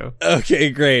works too. Okay,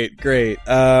 great.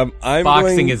 I'm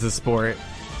Boxing is a sport.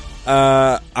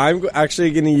 I'm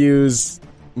actually going to use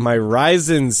my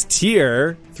Ryzen's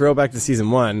tier, throwback to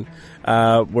Season 1,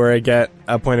 where I get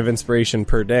a point of inspiration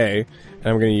per day, and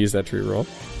I'm going to use that to reroll.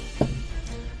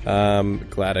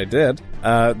 Glad I did.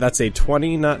 That's a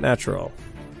 20, not natural.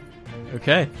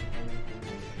 Okay.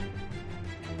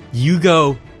 You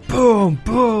go boom,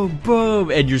 boom,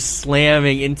 boom, and you're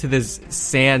slamming into this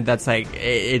sand that's like,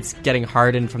 it's getting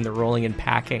hardened from the rolling and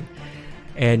packing.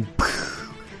 And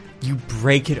you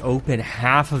break it open.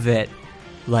 Half of it,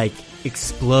 like,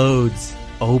 explodes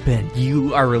open.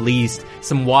 You are released.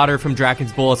 Some water from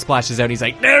Draken's bowl splashes out. He's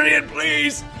like, Darian,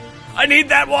 please! I need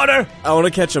that water! I want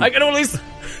to catch him. I can only...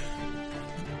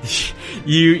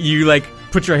 You like,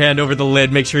 put your hand over the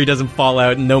lid, make sure he doesn't fall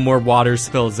out, and no more water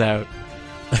spills out.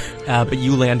 But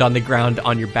you land on the ground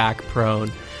on your back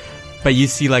prone. But you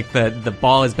see, like, the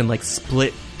ball has been, like,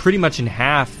 split pretty much in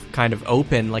half, kind of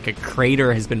open, like a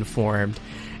crater has been formed.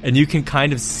 And you can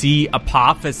kind of see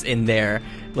Apophis in there.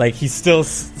 Like, he's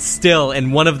still,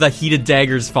 and one of the heated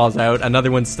daggers falls out,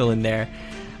 another one's still in there.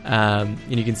 And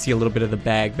you can see a little bit of the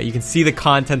bag, but you can see the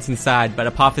contents inside, but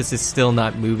Apophis is still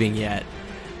not moving yet.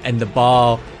 And the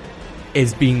ball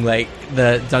is being, like,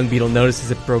 the dung beetle notices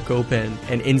it broke open,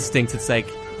 and instinct, it's like,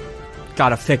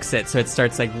 gotta fix it. So it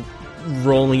starts, like,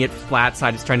 rolling it flat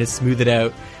side. It's trying to smooth it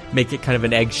out, make it kind of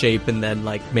an egg shape, and then,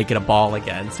 like, make it a ball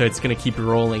again. So it's gonna keep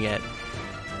rolling it.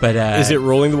 But is it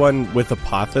rolling the one with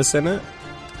Apophis in it?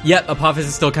 Yep, Apophis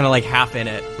is still kind of, like, half in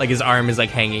it. Like, his arm is, like,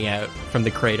 hanging out from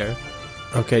the crater.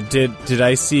 Okay, did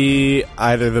I see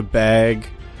either the bag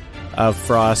of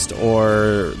frost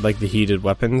or, like, the heated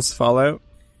weapons fall out?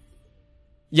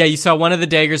 Yeah, you saw one of the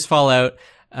daggers fall out,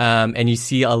 and you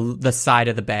see the side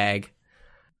of the bag.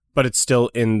 But it's still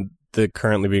in the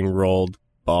currently being rolled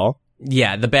ball?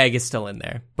 Yeah, the bag is still in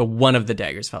there, but one of the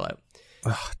daggers fell out.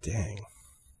 Oh, dang.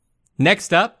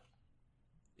 Next up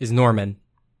is Norman.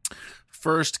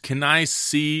 First, can I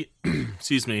see...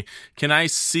 excuse me. Can I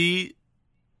see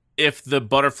if the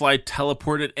butterfly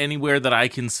teleported anywhere that I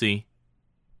can see?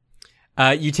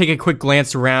 You take a quick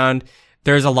glance around.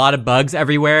 There's a lot of bugs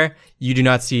everywhere. You do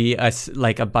not see a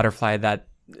butterfly that...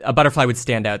 A butterfly would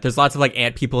stand out. There's lots of, like,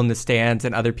 ant people in the stands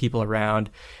and other people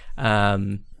around.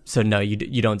 So no,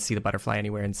 you don't see the butterfly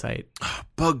anywhere in sight.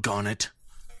 Bug on it.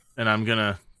 And I'm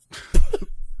gonna...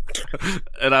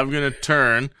 and I'm gonna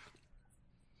turn.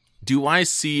 Do I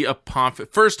see a Apophis?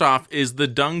 First off, is the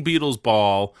dung beetle's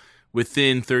ball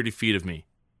within 30 feet of me?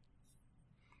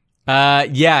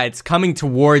 Yeah, it's coming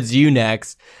towards you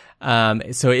next.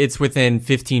 So it's within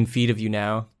 15 feet of you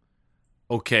now.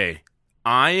 Okay.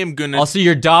 I am gonna... Also,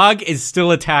 your dog is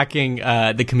still attacking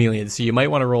the chameleon, so you might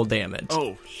want to roll damage.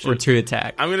 Oh, shit. Or 2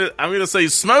 attack. I'm gonna say,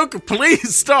 Smoke,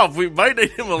 please stop. We might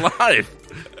need him alive.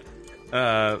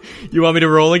 You want me to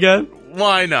roll again?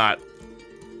 Why not?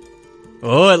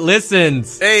 Oh, it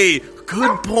listens. Hey,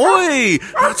 good boy.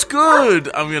 That's good.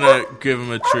 I'm gonna give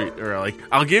him a treat, or like,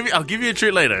 I'll give you a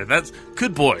treat later. That's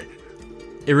good boy.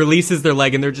 It releases their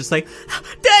leg, and they're just like,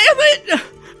 damn it!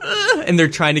 And they're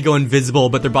trying to go invisible,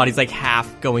 but their body's like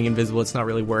half going invisible. It's not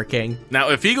really working. Now,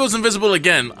 if he goes invisible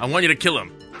again, I want you to kill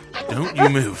him. Don't you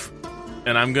move.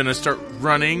 And I'm gonna start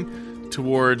running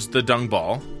towards the dung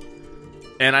ball.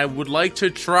 And I would like to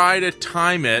try to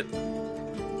time it.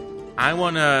 I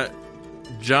want to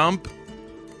jump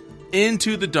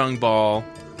into the dung ball,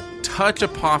 touch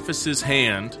Apophis's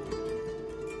hand,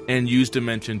 and use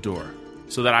Dimension Door.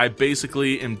 So that I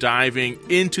basically am diving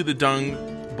into the dung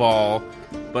ball,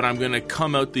 but I'm going to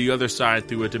come out the other side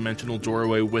through a dimensional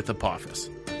doorway with Apophis.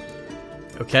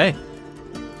 Okay.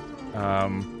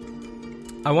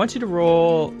 I want you to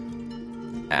roll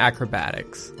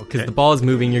acrobatics. Because Okay. the ball is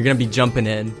moving, you're going to be jumping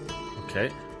in. Okay.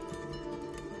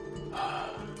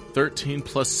 13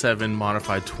 plus 7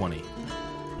 modified 20.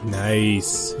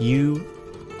 Nice. You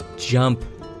jump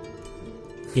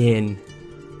in,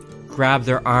 grab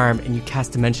their arm, and you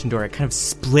cast Dimension Door. It kind of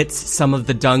splits some of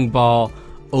the dung ball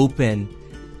open,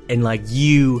 and like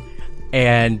you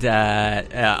and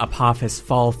Apophis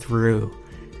fall through,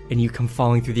 and you come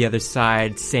falling through the other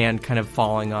side, sand kind of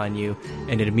falling on you,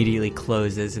 and it immediately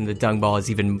closes, and the dung ball is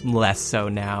even less so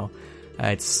now.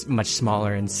 It's much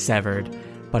smaller and severed.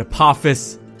 But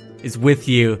Apophis is with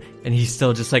you, and he's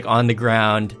still just like on the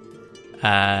ground,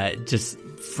 just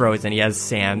frozen. He has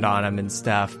sand on him and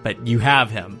stuff, but you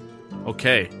have him.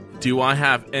 Okay. Do I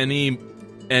have any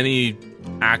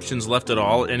actions left at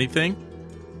all? Anything?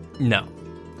 No.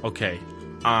 Okay.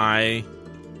 I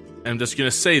am just going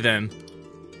to say then,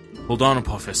 hold on,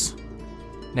 Apophis.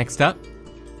 Next up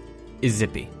is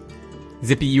Zippy.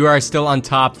 Zippy, you are still on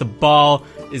top. The ball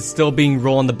is still being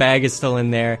rolled, and the bag is still in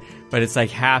there, but it's like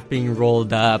half being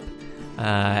rolled up,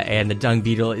 and the dung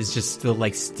beetle is just still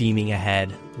like steaming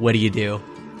ahead. What do you do?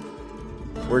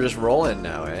 We're just rolling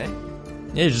now, eh?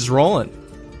 Yeah, you're just rolling.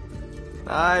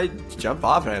 I jump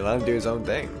off and I let him do his own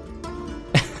thing.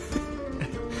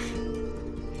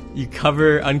 You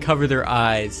uncover their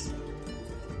eyes,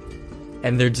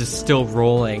 and they're just still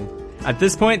rolling. At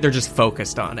this point, they're just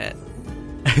focused on it.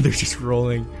 They're just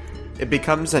rolling, It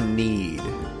becomes a need.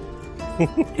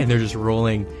 and they're just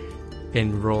rolling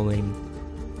and rolling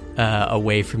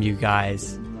away from you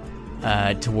guys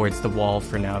towards the wall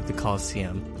for now of the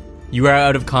Coliseum. You are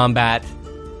out of combat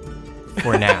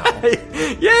for now.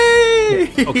 Yay!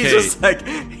 Okay. He's just like,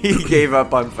 he gave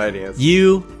up on fighting us.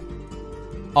 You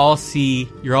all see,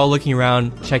 you're all looking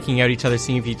around, checking out each other,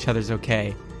 seeing if each other's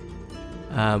okay.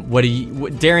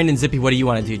 Darren and Zippy, what do you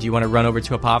want to do? Do you want to run over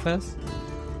to Apophis?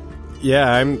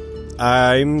 Yeah,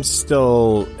 I'm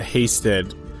still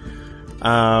hasted.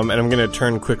 And I'm gonna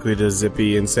turn quickly to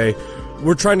Zippy and say,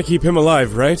 "We're trying to keep him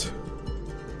alive, right?"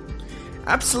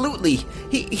 Absolutely.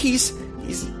 He's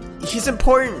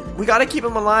important. We gotta keep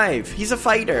him alive. He's a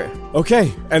fighter.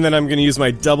 Okay, and then I'm gonna use my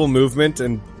double movement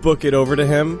and book it over to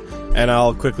him, and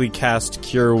I'll quickly cast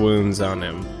Cure Wounds on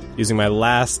him, using my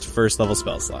last first level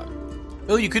spell slot.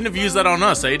 Oh, you couldn't have used that on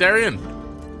us, eh, Darian?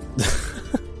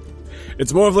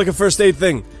 It's more of like a first aid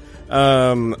thing.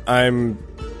 I'm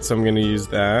gonna use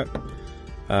that.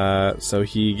 So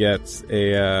he gets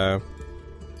a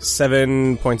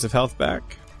 7 points of health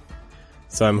back.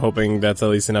 So I'm hoping that's at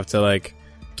least enough to like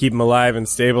keep him alive and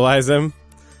stabilize him.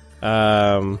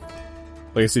 I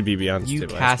guess it'd be beyond You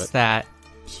stabilize, cast but- that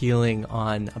healing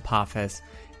on Apophis,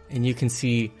 and you can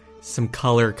see some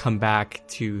color come back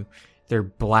to their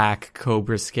black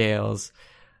cobra scales,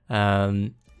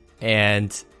 and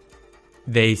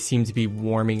they seem to be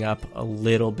warming up a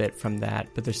little bit from that,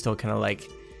 but they're still kind of like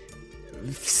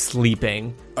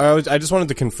sleeping. I just wanted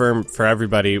to confirm for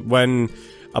everybody, when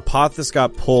Apophis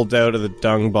got pulled out of the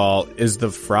dung ball, is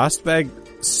the frost bag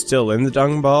still in the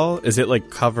dung ball? Is it like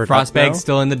covered Frost up now? bag's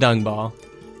still in the dung ball.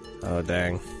 Oh,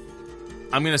 dang.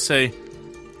 I'm going to say,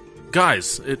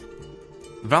 guys,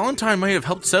 Valentine may have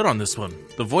helped us out on this one.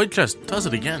 The void chest does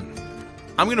it again.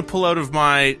 I'm going to pull out of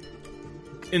my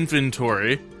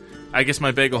inventory, I guess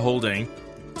my bag of holding.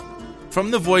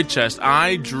 From the void chest,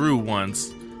 I drew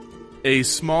once a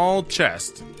small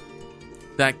chest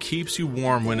that keeps you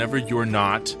warm whenever you're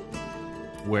not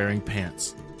wearing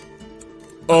pants.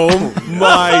 Oh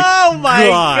my gosh!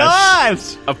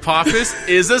 gosh! Apophis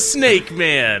is a snake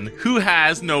man who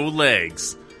has no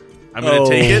legs. I'm going to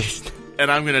take it,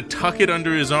 and I'm going to tuck it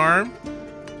under his arm,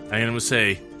 and I'm going to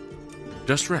say,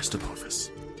 just rest, Apophis.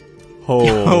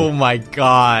 Oh my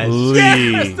gosh.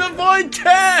 Yes, the void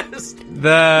cast! We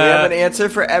have an answer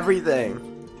for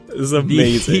everything. This is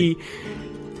amazing.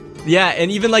 Yeah,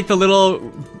 and even like the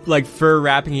little like fur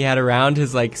wrapping he had around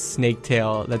his like snake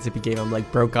tail that Zippy gave him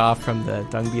like broke off from the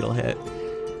dung beetle hit.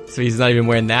 So he's not even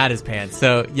wearing that as pants.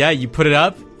 So yeah, you put it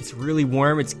up, it's really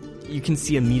warm. You can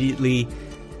see immediately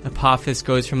Apophis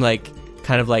goes from like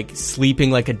kind of like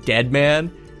sleeping like a dead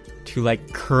man to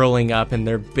like curling up, and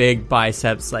their big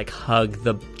biceps like hug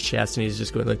the chest, and he's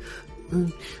just going like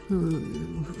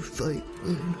fight.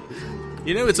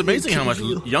 You know, it's amazing how much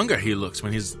younger he looks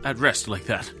when he's at rest like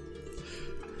that.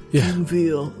 Yeah.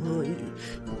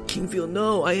 Kingfield,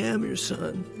 no, I am your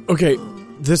son. Okay,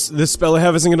 this spell I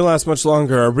have isn't gonna last much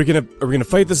longer. Are we gonna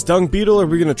fight this dung beetle, or are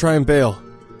we gonna try and bail?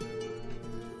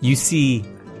 You see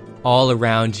all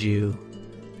around you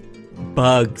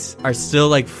bugs are still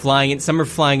like flying in. Some are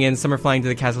flying in, some are flying to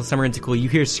the castle, some are in Tikul. You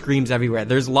hear screams everywhere.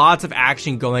 There's lots of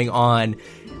action going on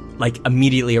like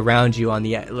immediately around you on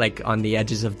the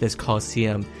edges of this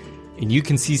Colosseum. And you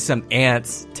can see some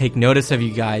ants take notice of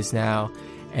you guys now,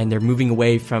 and they're moving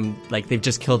away from, like, they've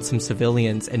just killed some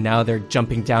civilians, and now they're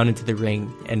jumping down into the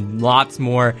ring, and lots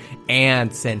more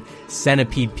ants and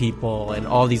centipede people and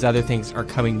all these other things are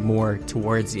coming more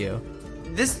towards you.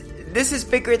 This is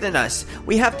bigger than us.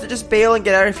 We have to just bail and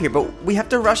get out of here, but we have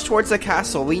to rush towards the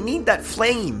castle. We need that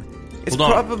flame. It's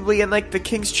Hold on. probably in, like, the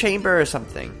king's chamber or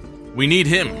something. We need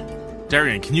him.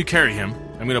 Darian, can you carry him?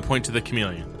 I'm going to point to the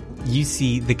chameleon. You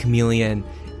see the chameleon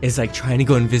is like trying to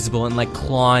go invisible and like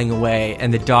clawing away,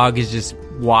 and the dog is just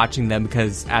watching them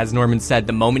because, as Norman said,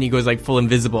 the moment he goes like full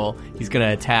invisible, he's going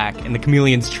to attack, and the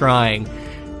chameleon's trying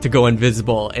to go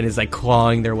invisible and is like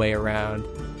clawing their way around.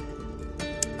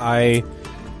 I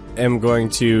am going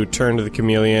to turn to the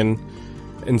chameleon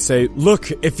and say,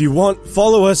 look, if you want,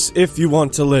 follow us if you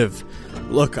want to live.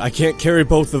 Look, I can't carry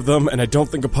both of them, and I don't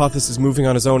think Apophis is moving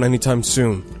on his own anytime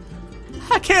soon.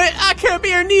 I can't be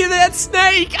near that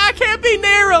snake. I can't be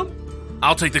near him.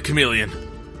 I'll take the chameleon.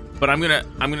 But I'm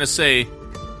gonna say,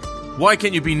 why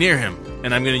can't you be near him?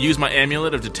 And I'm gonna use my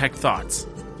amulet of detect thoughts.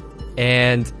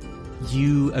 And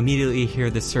you immediately hear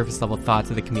the surface level thoughts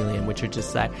of the chameleon, which are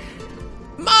just like,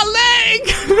 my leg!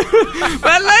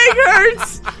 My leg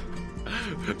hurts!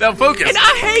 Now focus! And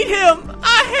I hate him!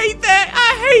 I hate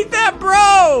that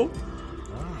bro!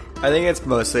 I think it's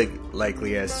mostly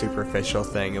likely a superficial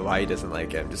thing of why he doesn't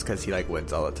like him, just because he like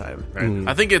wins all the time. Right.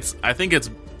 I think it's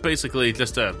basically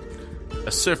just a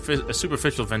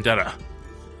superficial vendetta.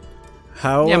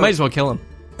 How? Yeah, might as well kill him.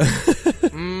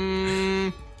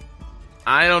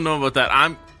 I don't know about that.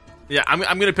 I'm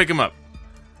gonna pick him up.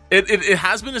 It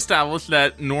has been established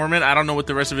that Norman, I don't know what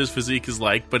the rest of his physique is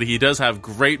like, but he does have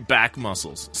great back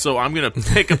muscles. So I'm gonna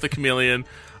pick up the chameleon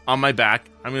on my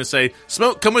back. I'm gonna say,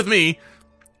 Smoke, come with me.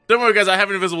 Don't worry, guys, I have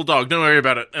an invisible dog. Don't worry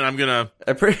about it. And I'm gonna...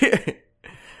 I'm pretty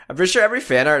sure every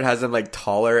fan art has him like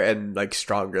taller and like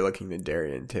stronger looking than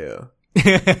Darian too.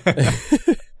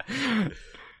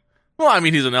 Well, I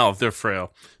mean, he's an elf. They're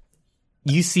frail.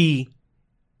 You see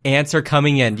ants are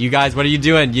coming in. You guys, what are you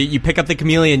doing? You pick up the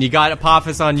chameleon. You got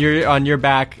Apophis on your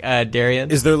back,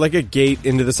 Darian. Is there like a gate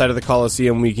into the side of the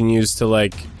Colosseum we can use to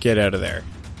like get out of there?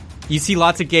 You see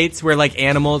lots of gates where like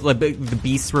animals, like the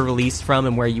beasts were released from,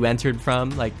 and where you entered from.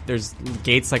 Like there's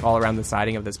gates like all around the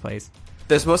siding of this place.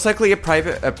 There's most likely a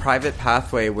private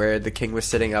pathway where the king was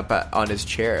sitting up on his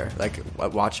chair, like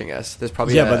watching us. There's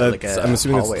probably I'm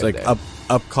assuming it's like there.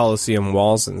 up Colosseum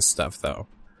walls and stuff though.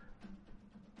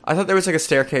 I thought there was like a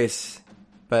staircase,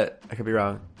 but I could be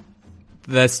wrong.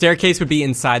 The staircase would be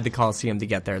inside the Colosseum to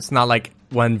get there. It's not like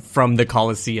one from the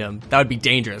Colosseum. That would be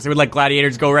dangerous. It would let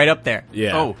gladiators go right up there.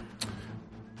 Yeah. Oh.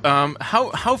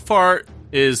 How far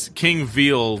is King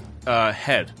Veal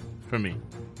head from me?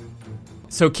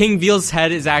 So King Veal's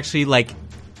head is actually like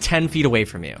 10 feet away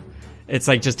from you. It's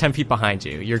like just 10 feet behind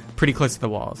you. You're pretty close to the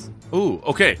walls. Ooh,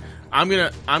 okay. I'm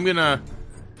gonna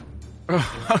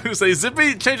say,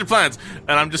 Zippy, change of plans.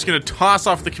 And I'm just gonna toss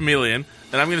off the chameleon.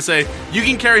 And I'm gonna say, you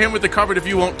can carry him with the carpet if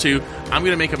you want to. I'm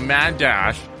gonna make a mad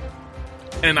dash.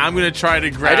 And I'm gonna try to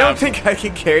grab... I don't think I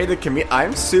can carry the chameleon.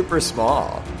 I'm super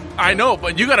small. I know,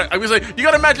 but you got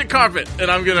a magic carpet, and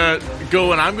I'm gonna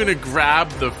go and I'm gonna grab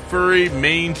the furry,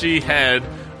 mangy head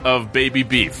of baby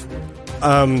beef.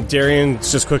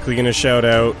 Darian's just quickly gonna shout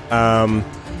out,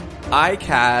 I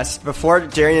cast, before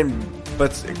Darian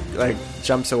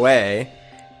jumps away,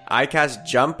 I cast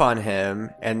jump on him,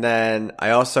 and then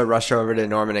I also rush over to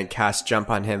Norman and cast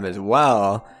jump on him as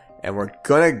well, and we're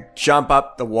gonna jump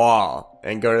up the wall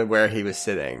and go to where he was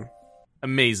sitting.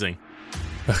 Amazing.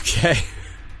 Okay.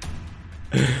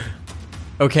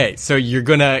 Okay, so you're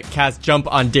gonna cast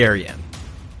Jump on Darian.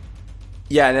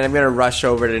 Yeah, and then I'm gonna rush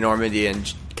over to Normandy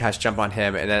and cast Jump on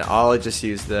him, and then I'll just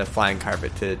use the flying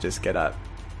carpet to just get up.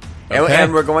 Okay.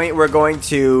 And we're going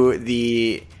to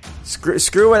the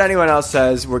screw what anyone else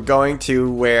says. We're going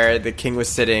to where the king was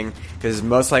sitting, because it's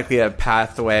most likely a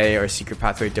pathway or secret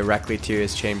pathway directly to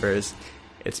his chambers.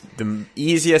 It's the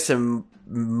easiest and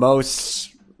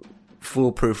most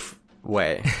foolproof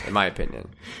way, in my opinion.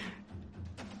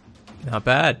 Not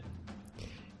bad.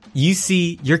 You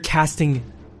see, you're casting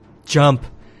Jump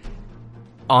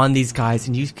on these guys,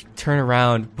 and you turn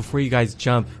around before you guys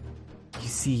jump. You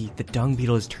see the dung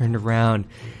beetle is turned around,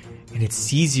 and it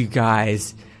sees you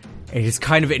guys, and it's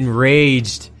kind of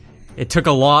enraged. It took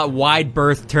a wide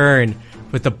berth turn,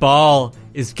 but the ball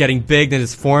is getting big and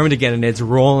it's formed again, and it's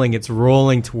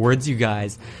rolling towards you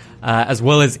guys, as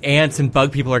well as ants and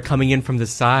bug people are coming in from the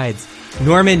sides.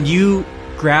 Norman, you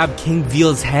grab King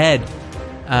Veal's head,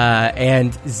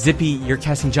 and Zippy, you're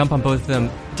casting Jump on both of them.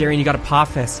 Darian, you got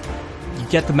Apophis. You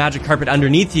get the magic carpet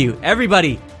underneath you.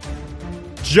 Everybody,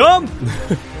 jump!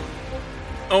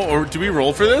 Oh, or do we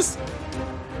roll for this?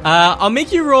 I'll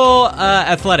make you roll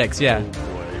athletics, yeah.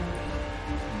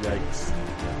 Yikes.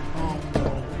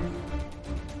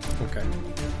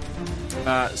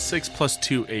 Okay. 6 plus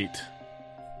 2, 8.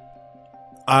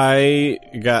 I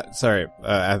got,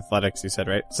 athletics you said,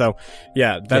 right? So,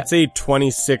 yeah, that's a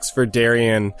 26 for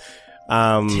Darian.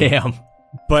 Damn.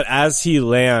 But as he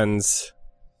lands,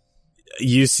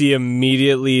 you see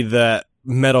immediately the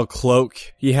metal cloak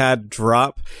he had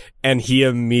drop, and he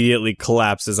immediately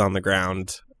collapses on the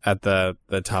ground at the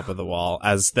top of the wall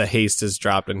as the haste is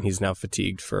dropped, and he's now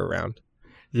fatigued for a round.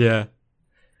 Yeah.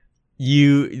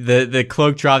 The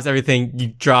cloak drops, everything, you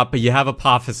drop, but you have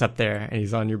Apophis up there, and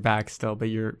he's on your back still, but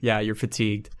you're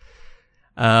fatigued.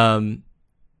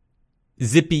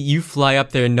 Zippy, you fly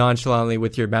up there nonchalantly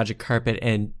with your magic carpet,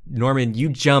 and Norman, you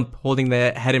jump holding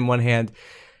the head in one hand,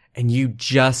 and you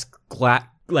just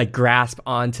grasp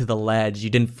onto the ledge. You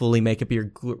didn't fully make up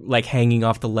your, hanging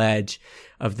off the ledge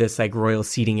of this, royal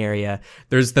seating area.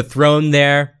 There's the throne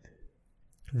there.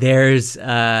 There's,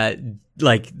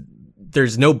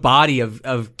 there's no body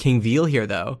of King Veal here,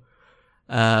 though.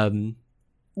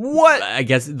 What? I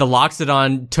guess the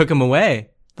Loxodon took him away.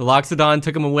 The Loxodon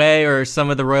took him away, or some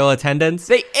of the royal attendants.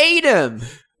 They ate him!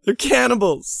 They're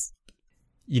cannibals!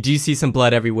 You do see some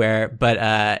blood everywhere,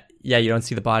 but you don't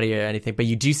see the body or anything. But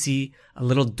you do see a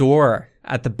little door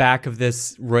at the back of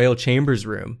this royal chambers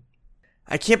room.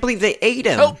 I can't believe they ate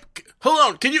him. Help! Hold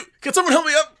on, can someone help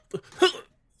me up?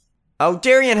 Oh,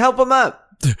 Darian, help him up!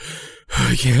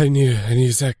 I need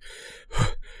a sec.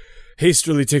 Haste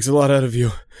really takes a lot out of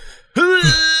you.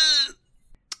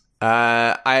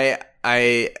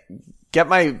 I get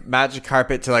my magic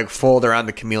carpet to fold around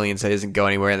the chameleon so he doesn't go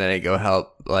anywhere, and then I go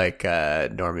help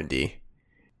Normandy.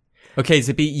 Okay,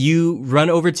 Zippy, you run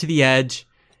over to the edge,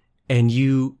 and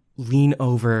you lean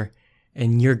over,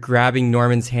 and you're grabbing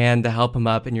Norman's hand to help him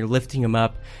up, and you're lifting him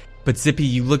up. But Zippy,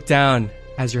 you look down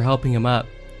as you're helping him up,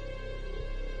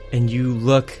 and you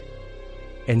look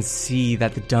and see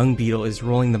that the dung beetle is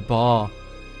rolling the ball,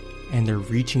 and they're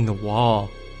reaching the wall,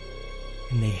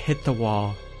 and they hit the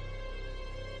wall,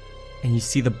 and you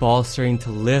see the ball starting to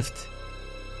lift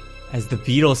as the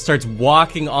beetle starts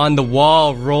walking on the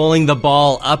wall, rolling the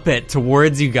ball up it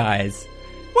towards you guys.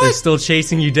 What? They're still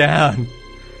chasing you down.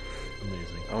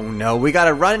 Amazing. Oh no, we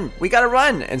gotta run!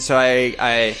 And so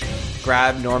I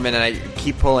grab Norman and I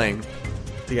keep pulling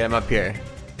to get him up here.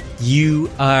 You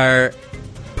are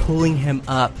pulling him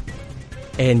up,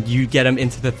 and you get him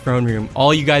into the throne room.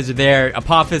 All you guys are there.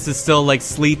 Apophis is still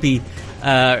sleepy.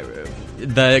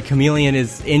 The chameleon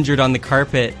is injured on the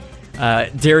carpet.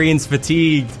 Darian's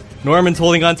fatigued. Norman's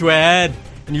holding onto a head,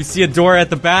 and you see a door at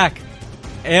the back.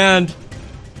 And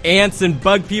ants and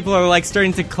bug people are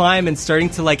starting to climb and starting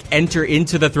to enter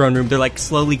into the throne room. They're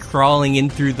slowly crawling in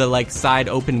through the side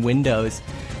open windows.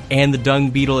 And the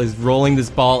dung beetle is rolling this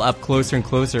ball up closer and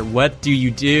closer. What do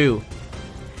you do?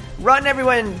 Run,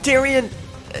 everyone! Darian,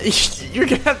 you're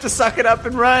gonna have to suck it up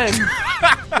and run.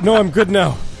 No, I'm good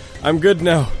now.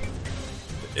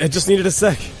 I just needed a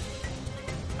sec.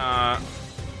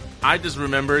 I just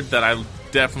remembered that I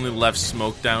definitely left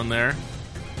smoke down there.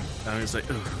 And I was oh,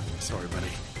 sorry, buddy.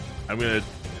 I'm gonna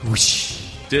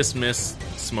dismiss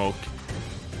smoke.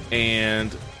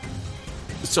 And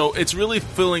so it's really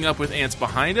filling up with ants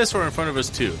behind us or in front of us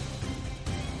too?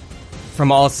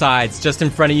 From all sides. Just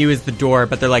in front of you is the door,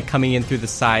 but they're coming in through the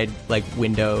side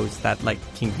windows that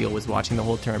King Veal was watching the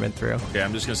whole tournament through. Okay,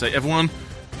 I'm just gonna say, everyone,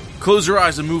 close your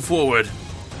eyes and move forward.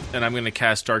 and I'm going to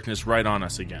cast darkness right on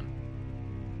us again.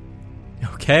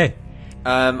 Okay.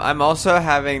 I'm also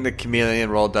having the chameleon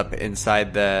rolled up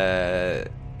inside the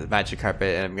magic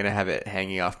carpet, and I'm gonna have it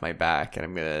hanging off my back, and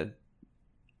I'm gonna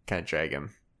kind of drag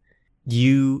him.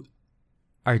 You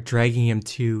are dragging him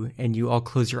too, and you all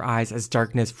close your eyes as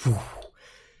darkness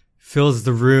fills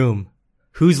the room.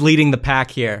 Who's leading the pack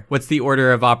here? What's the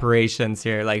order of operations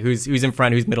here? Like, who's in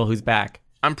front, who's middle, who's back?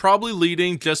 I'm probably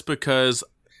leading just because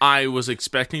I was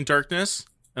expecting darkness,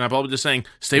 and I'm probably just saying,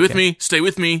 stay with me, stay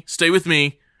with me, stay with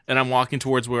me, and I'm walking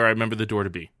towards where I remember the door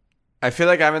to be. I feel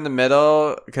like I'm in the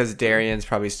middle because Darian's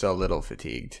probably still a little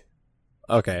fatigued.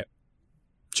 Okay.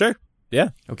 Sure. Yeah.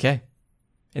 Okay.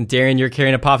 And Darian, you're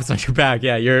carrying Apophis on your back.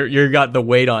 Yeah, you're got the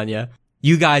weight on you.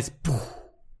 You guys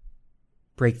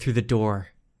break through the door.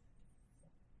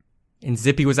 And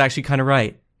Zippy was actually kind of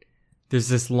right. There's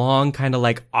this long kind of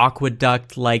like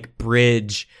aqueduct-like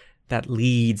bridge that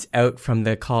leads out from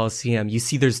the Colosseum. You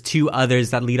see there's two others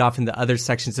that lead off into other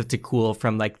sections of Tikul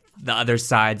from like the other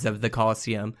sides of the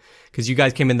Colosseum. Because you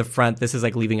guys came in the front. This is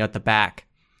like leaving out the back.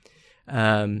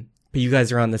 But you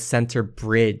guys are on the center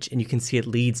bridge, and you can see it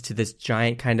leads to this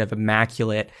giant kind of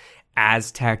immaculate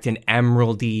Aztec and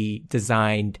emeraldy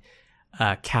designed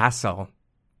castle.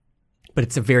 But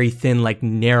it's a very thin, like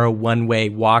narrow one-way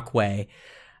walkway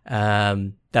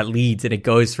that leads, and it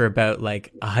goes for about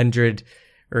like 100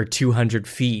 or 200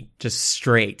 feet just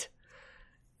straight.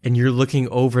 And you're looking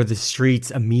over the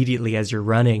streets immediately as you're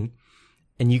running.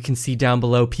 And you can see down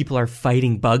below, people are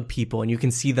fighting bug people, and you can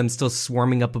see them still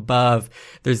swarming up above.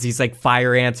 There's these like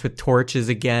fire ants with torches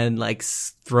again, like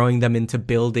throwing them into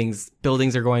buildings.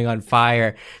 Buildings are going on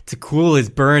fire. Tikul is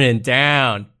burning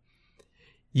down.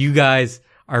 You guys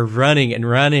are running and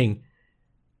running.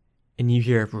 And you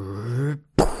hear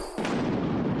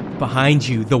behind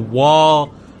you, the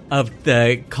wall of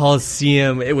the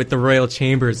Colosseum with the royal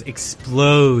chambers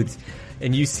explodes.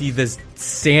 And you see this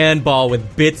sandball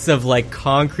with bits of like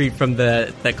concrete from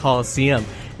the Colosseum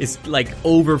is like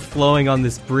overflowing on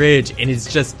this bridge, and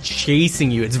it's just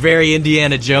chasing you. It's very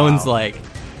Indiana Jones like.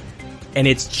 And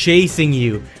it's chasing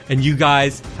you, and you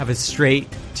guys have a straight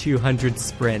 200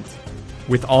 sprint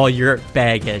with all your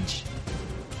baggage.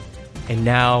 And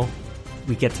now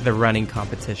we get to the running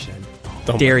competition.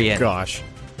 Oh Darian, my gosh.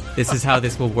 this is how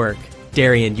this will work.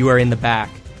 Darian, you are in the back.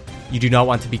 You do not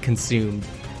want to be consumed.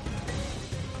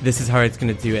 This is how it's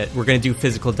going to do it. We're going to do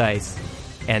physical dice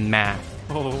and math.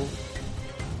 Oh.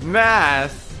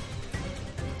 Math?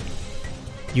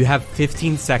 You have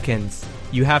 15 seconds.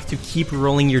 You have to keep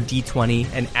rolling your d20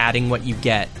 and adding what you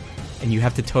get. And you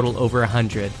have to total over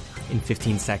 100 in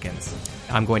 15 seconds.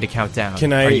 I'm going to count down.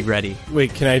 Are you ready?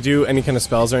 Wait, can I do any kind of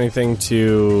spells or anything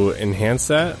to enhance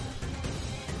that?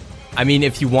 I mean,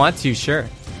 if you want to, sure.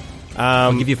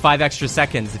 I'll give you 5 extra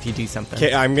seconds if you do something.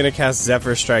 Okay, I'm going to cast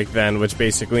Zephyr Strike then, which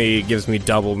basically gives me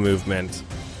double movement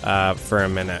for a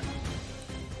minute.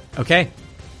 Okay.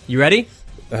 You ready?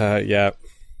 Yeah.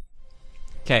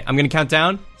 Okay, I'm going to count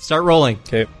down. Start rolling.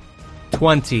 Okay.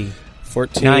 20,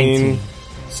 14, 19,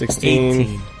 16,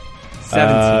 18,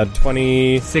 17,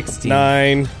 20, 16,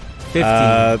 9,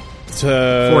 15,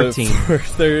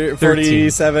 14,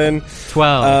 47,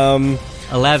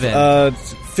 12, 11,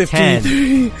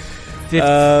 15,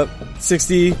 15,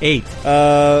 60, 8,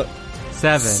 7,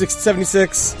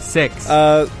 76, 6,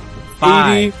 5,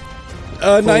 80,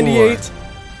 98,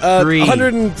 3,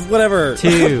 100 and whatever.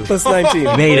 2, plus 19.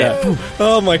 Made it.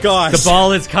 Oh my gosh. The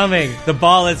ball is coming. The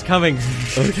ball is coming.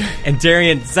 Okay. And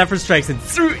Darian, Zephyr strikes, and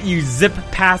you zip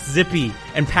past Zippy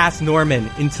and past Norman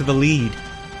into the lead.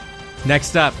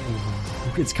 Next up,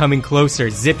 it's coming closer.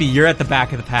 Zippy, you're at the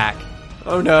back of the pack.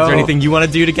 Oh no. Is there anything you want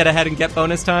to do to get ahead and get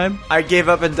bonus time? I gave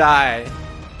up and die.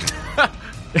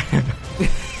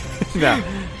 No.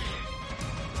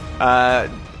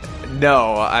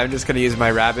 No, I'm just going to use my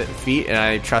rabbit feet, and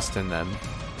I trust in them.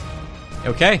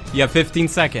 Okay, you have 15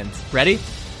 seconds. Ready?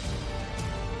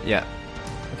 Yeah.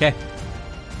 Okay.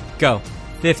 Go.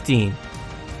 15,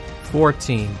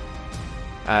 14,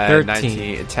 13,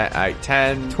 19,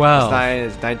 10, 12, plus 9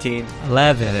 is 19,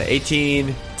 11,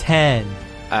 18, 10,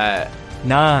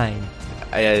 9,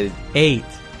 8,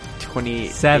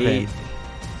 28, 7,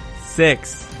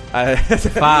 6,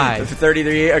 5,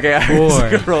 33, okay, I'm 4, just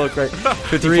gonna roll quick.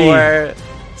 54,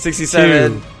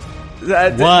 67,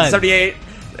 1. 78,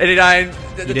 89.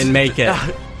 You didn't make it.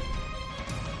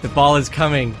 The ball is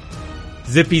coming.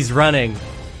 Zippy's running.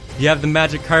 You have the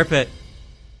magic carpet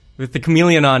with the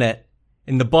chameleon on it.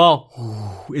 And the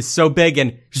ball is so big,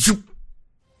 and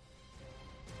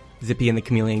Zippy and the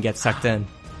chameleon get sucked in.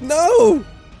 No!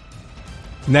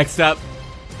 Next up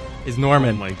is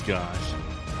Norman. Oh my gosh.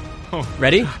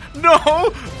 Ready?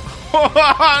 No!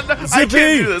 I can't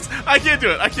Zippy! do this. I can't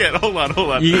do it. I can't. Hold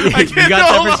on. You I can't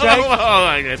got do it. Zephyr Strike? Hold on.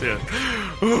 I can't do it.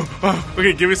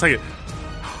 Okay, give me a second.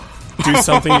 Do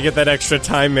something to get that extra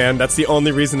time, man. That's the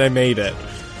only reason I made it.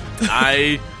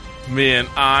 I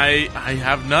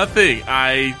have nothing.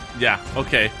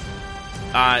 Okay.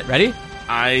 Ready?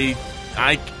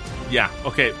 Yeah,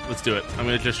 okay, let's do it. I'm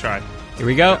gonna just try. Here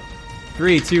we go.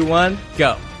 3, 2, 1,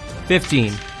 go.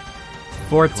 15,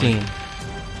 14,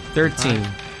 13,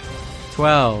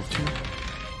 12,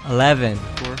 11,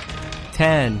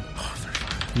 10,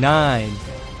 9,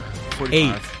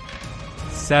 8,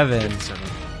 7,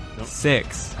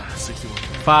 6,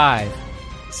 5,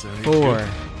 4,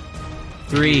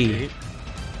 3,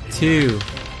 2,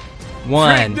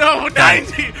 1. No,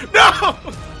 90! No!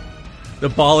 The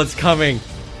ball is coming.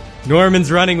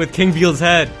 Norman's running with King Beale's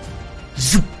head.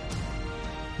 Zoop.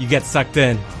 You get sucked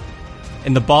in.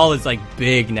 And the ball is like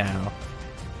big now.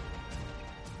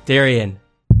 Darian,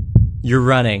 you're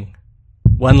running.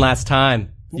 One last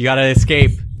time. You gotta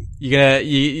escape. You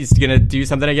gonna do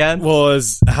something again? Well,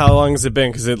 how long has it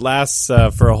been? Because it lasts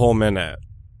for a whole minute.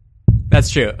 That's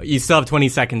true. You still have 20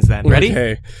 seconds then. Ready?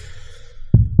 Okay.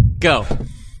 Go.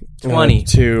 20.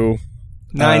 2,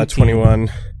 19.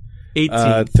 21.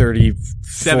 18. 34.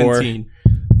 17.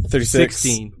 36.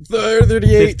 16.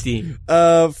 38. 15.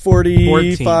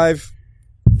 45.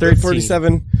 13.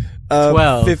 47.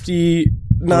 12.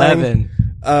 59.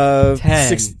 11.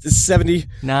 10. 70.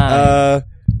 9.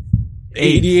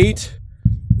 88.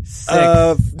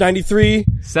 6. 93.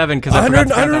 7, because I forgot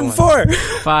to count that one. 104.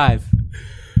 5.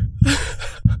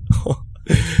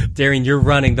 Darian, you're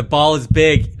running. The ball is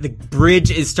big. The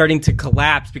bridge is starting to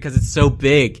collapse because it's so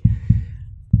big.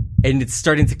 And it's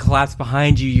starting to collapse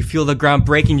behind you. You feel the ground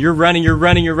breaking. You're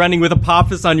running with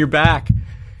Apophis on your back.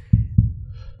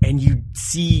 And you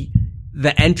see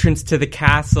the entrance to the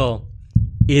castle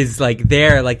is like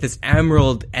there, like this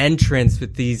emerald entrance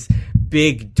with these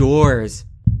big doors.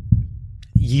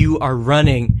 You are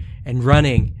running, and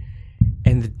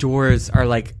the doors are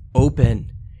like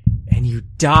open, and you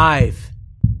dive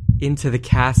into the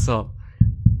castle,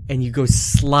 and you go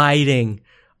sliding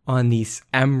on these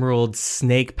emerald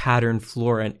snake pattern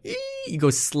floor, and you go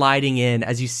sliding in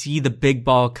as you see the big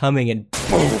ball coming, and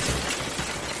boom,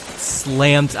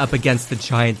 slams up against the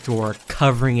giant door,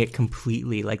 covering it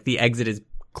completely, like the exit is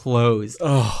closed.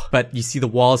 Oh. But you see the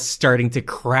walls starting to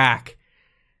crack,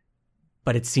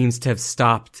 but it seems to have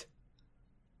stopped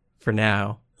for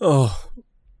now. Oh,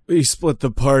 we split the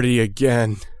party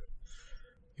again.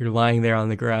 You're lying there on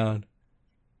the ground,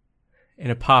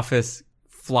 and Apophis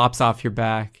flops off your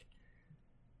back,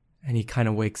 and he kind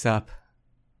of wakes up.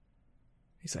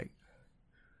 He's like,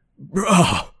 "Bro,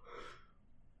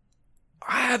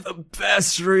 I had the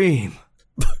best dream."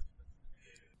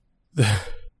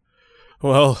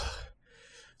 Well,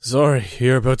 sorry,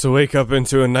 you're about to wake up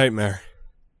into a nightmare.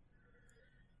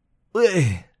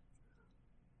 Wait,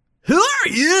 who are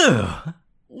you?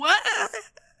 What?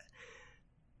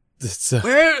 It's,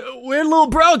 Where'd little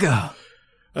bro go?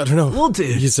 I don't know. Little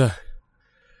dude. He's,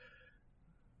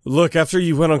 look, after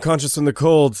you went unconscious in the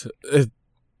cold,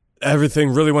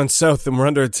 everything really went south and we're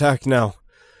under attack now.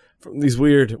 From these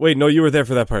weird... Wait, no, you were there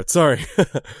for that part. Sorry.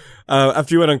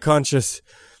 After you went unconscious,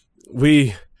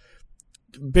 we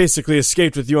basically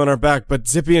escaped with you on our back, but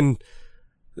Zippy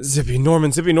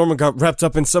Norman got wrapped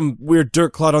up in some weird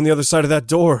dirt clod on the other side of that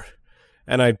door.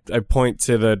 And I point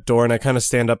to the door and I kind of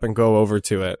stand up and go over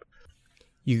to it.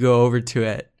 You go over to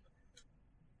it,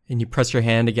 and you press your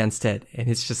hand against it, and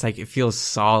it's just like, it feels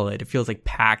solid. It feels like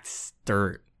packed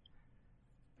dirt.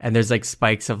 And there's like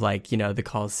spikes of like, the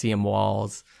Colosseum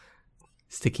walls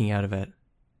sticking out of it.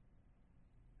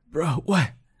 Bro, what?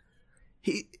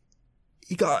 He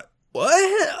got...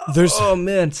 What? Oh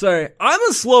man, sorry. I'm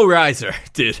a slow riser,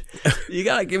 dude. You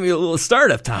gotta give me a little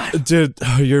startup time. Dude,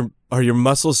 are your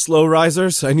muscles slow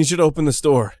risers? I need you to open this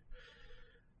door.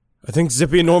 I think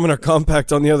Zippy and Norman are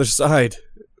compact on the other side.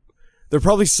 They're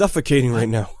probably suffocating right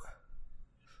now.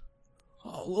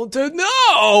 Oh, little dude,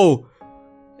 no!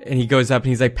 And he goes up and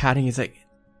he's like patting. He's like,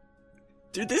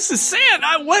 dude, this is sand.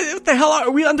 What the hell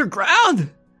are we underground?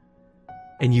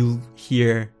 And you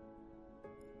hear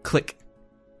click,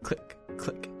 click,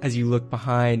 click as you look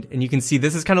behind, and you can see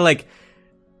this is kind of like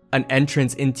an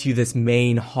entrance into this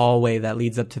main hallway that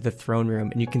leads up to the throne room,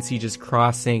 and you can see just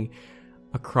crossing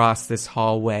across this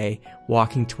hallway,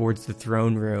 walking towards the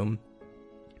throne room,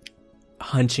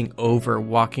 hunching over,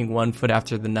 walking one foot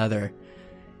after another,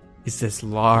 is this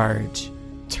large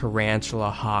tarantula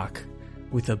hawk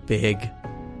with a big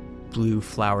blue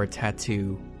flower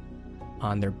tattoo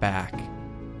on their back.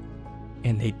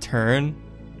 And they turn,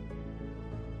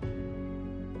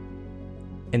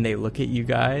 and they look at you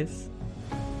guys.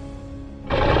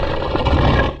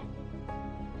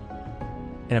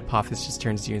 And Apophis just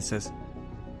turns to you and says,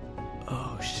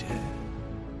 Oh, shit.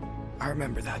 I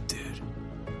remember that dude.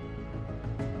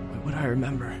 What would I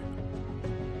remember?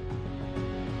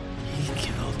 He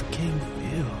killed King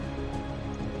Phil.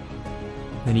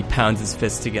 then he pounds his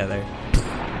fists together.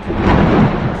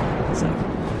 It's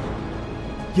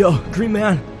like, yo, Green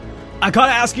Man, I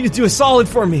gotta ask you to do a solid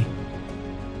for me.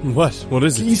 What? What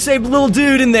is Can it? you save little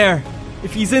dude in there?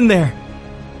 If he's in there,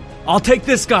 I'll take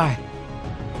this guy.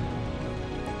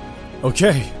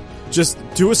 Okay, just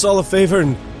do us all a favor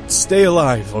and stay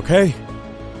alive, okay?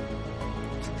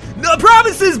 No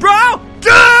promises, bro!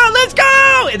 Duh, let's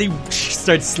go! And he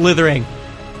starts slithering,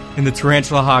 and the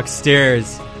Tarantula Hawk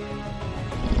stares,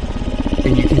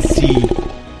 and you can see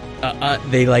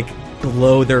they like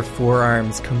below their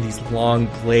forearms come these long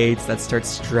blades that start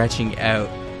stretching out,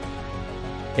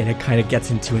 and it kind of gets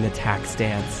into an attack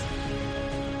stance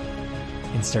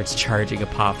and starts charging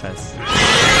Apophis.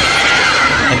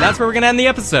 And that's where we're gonna end the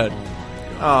episode.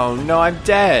 Oh no, I'm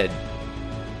dead.